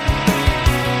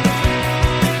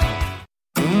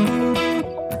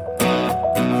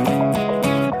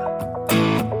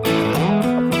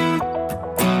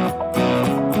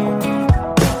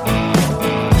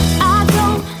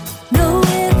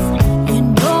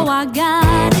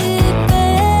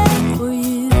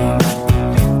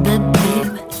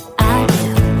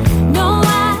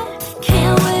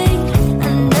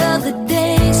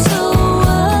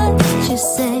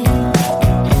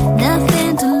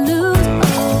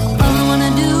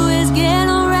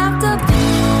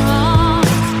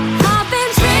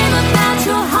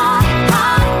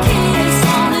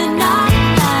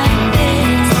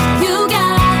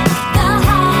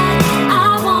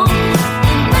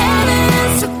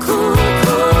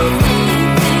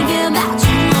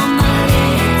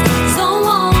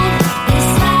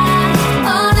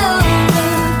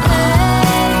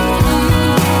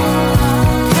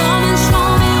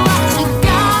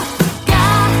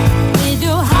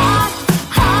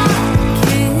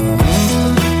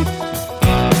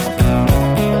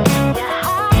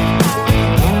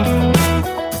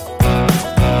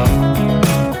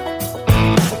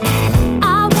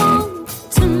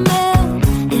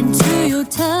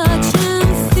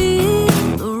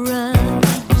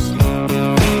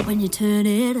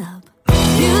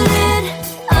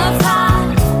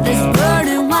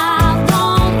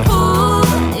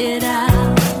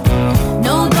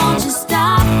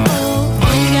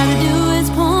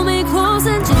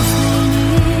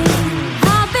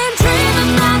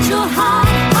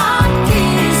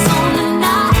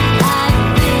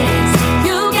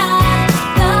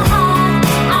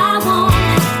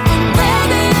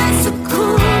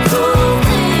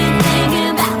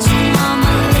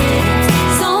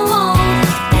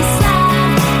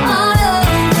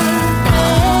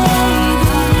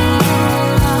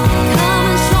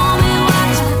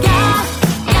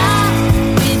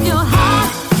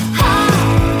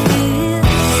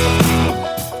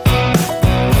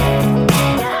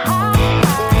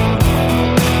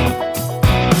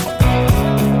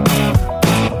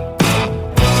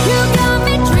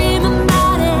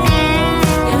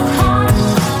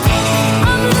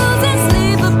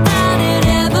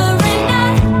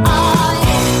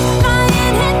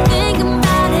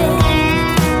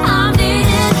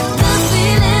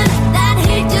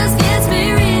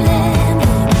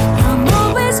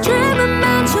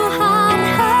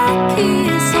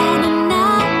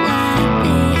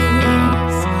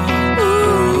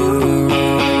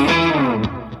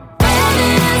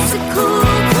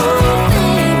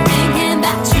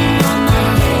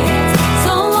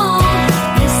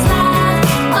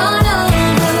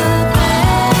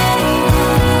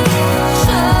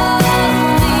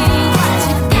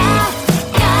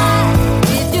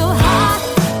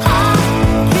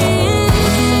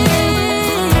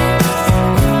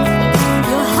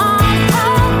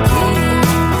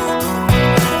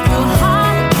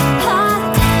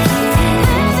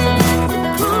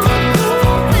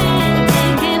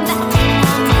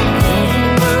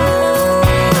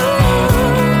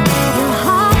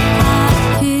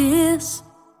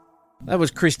 was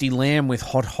Christie Lamb with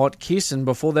Hot Hot Kiss, and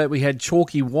before that we had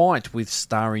Chalkie White with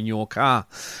Star in Your Car.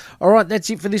 All right, that's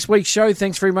it for this week's show.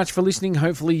 Thanks very much for listening.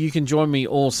 Hopefully you can join me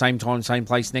all same time, same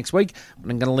place next week.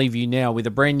 But I'm going to leave you now with a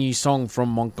brand new song from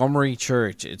Montgomery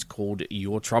Church. It's called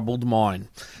Your Troubled Mind.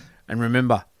 And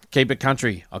remember, keep it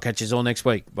country. I'll catch you all next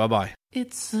week. Bye-bye.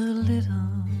 It's a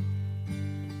little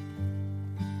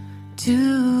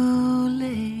too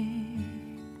late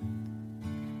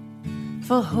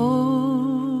for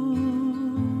holding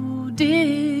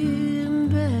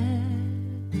back.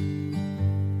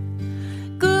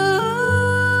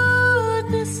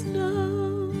 Goodness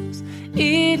knows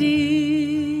it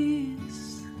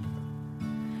is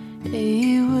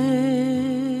a well-worn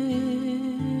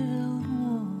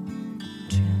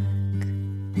track.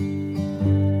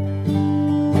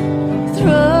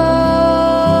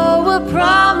 Throw a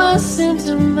promise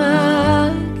into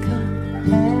my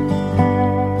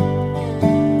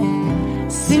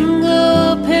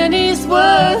pennies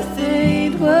worth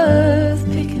ain't worth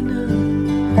picking up.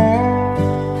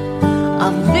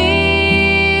 I'll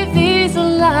leave these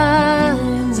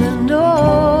lines and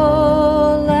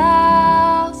all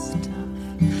our stuff.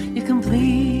 You can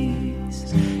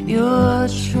please your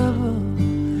troubled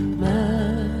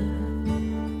mind.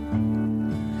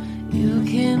 You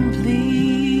can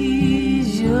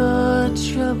please your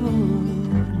troubled mind.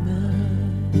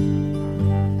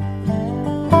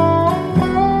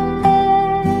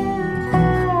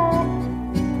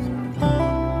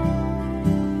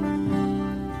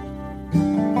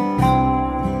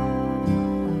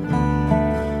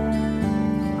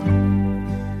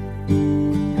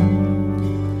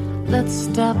 Let's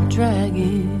stop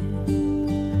dragging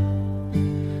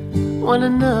one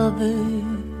another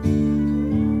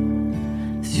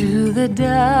through the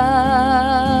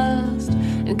dust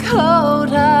and cold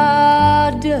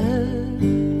hard dirt.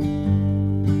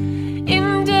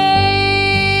 In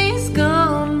days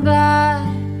gone by,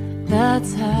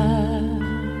 that's how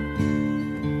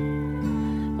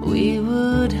we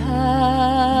would hide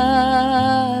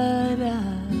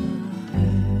our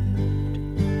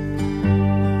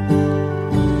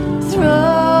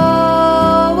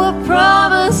throw a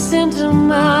promise into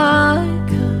my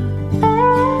cup.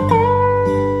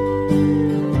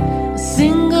 A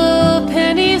single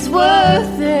penny's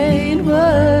worth ain't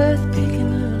worth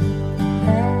picking up.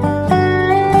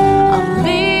 I'll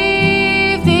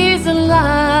leave these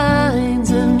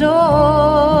lines and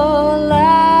all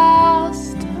our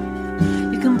stuff.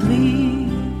 You can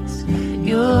please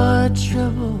your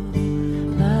trouble.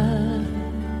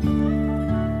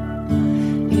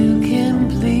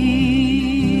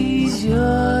 Please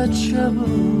your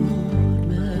troubled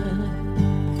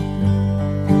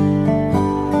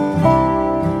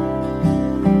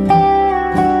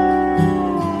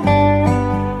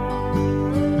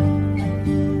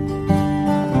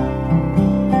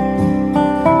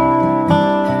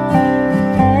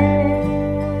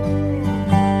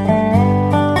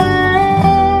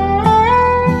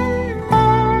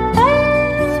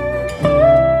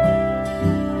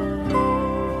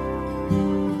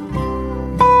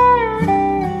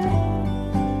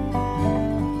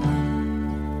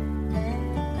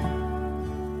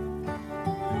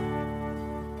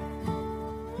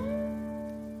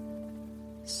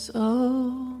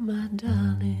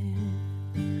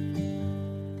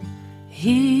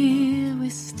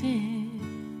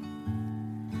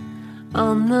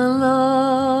on the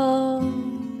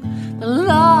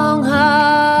long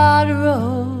hard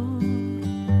road.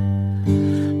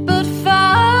 But finally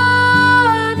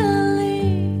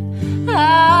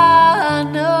I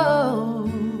know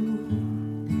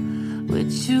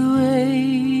which way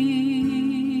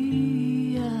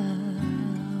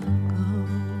I'll go.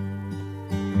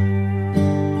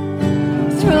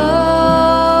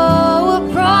 Throw a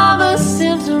promise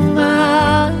into my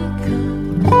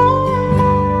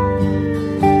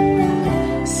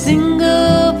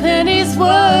single penny's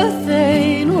worth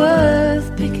ain't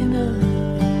worth picking up.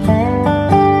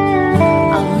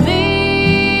 I'll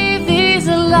leave these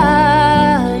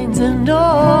lines and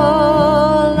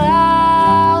all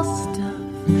our stuff.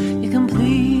 You can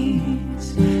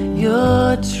please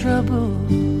your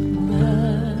troubled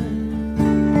mind.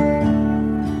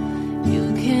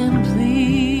 You can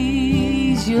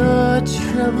please your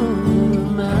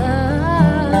troubled mind.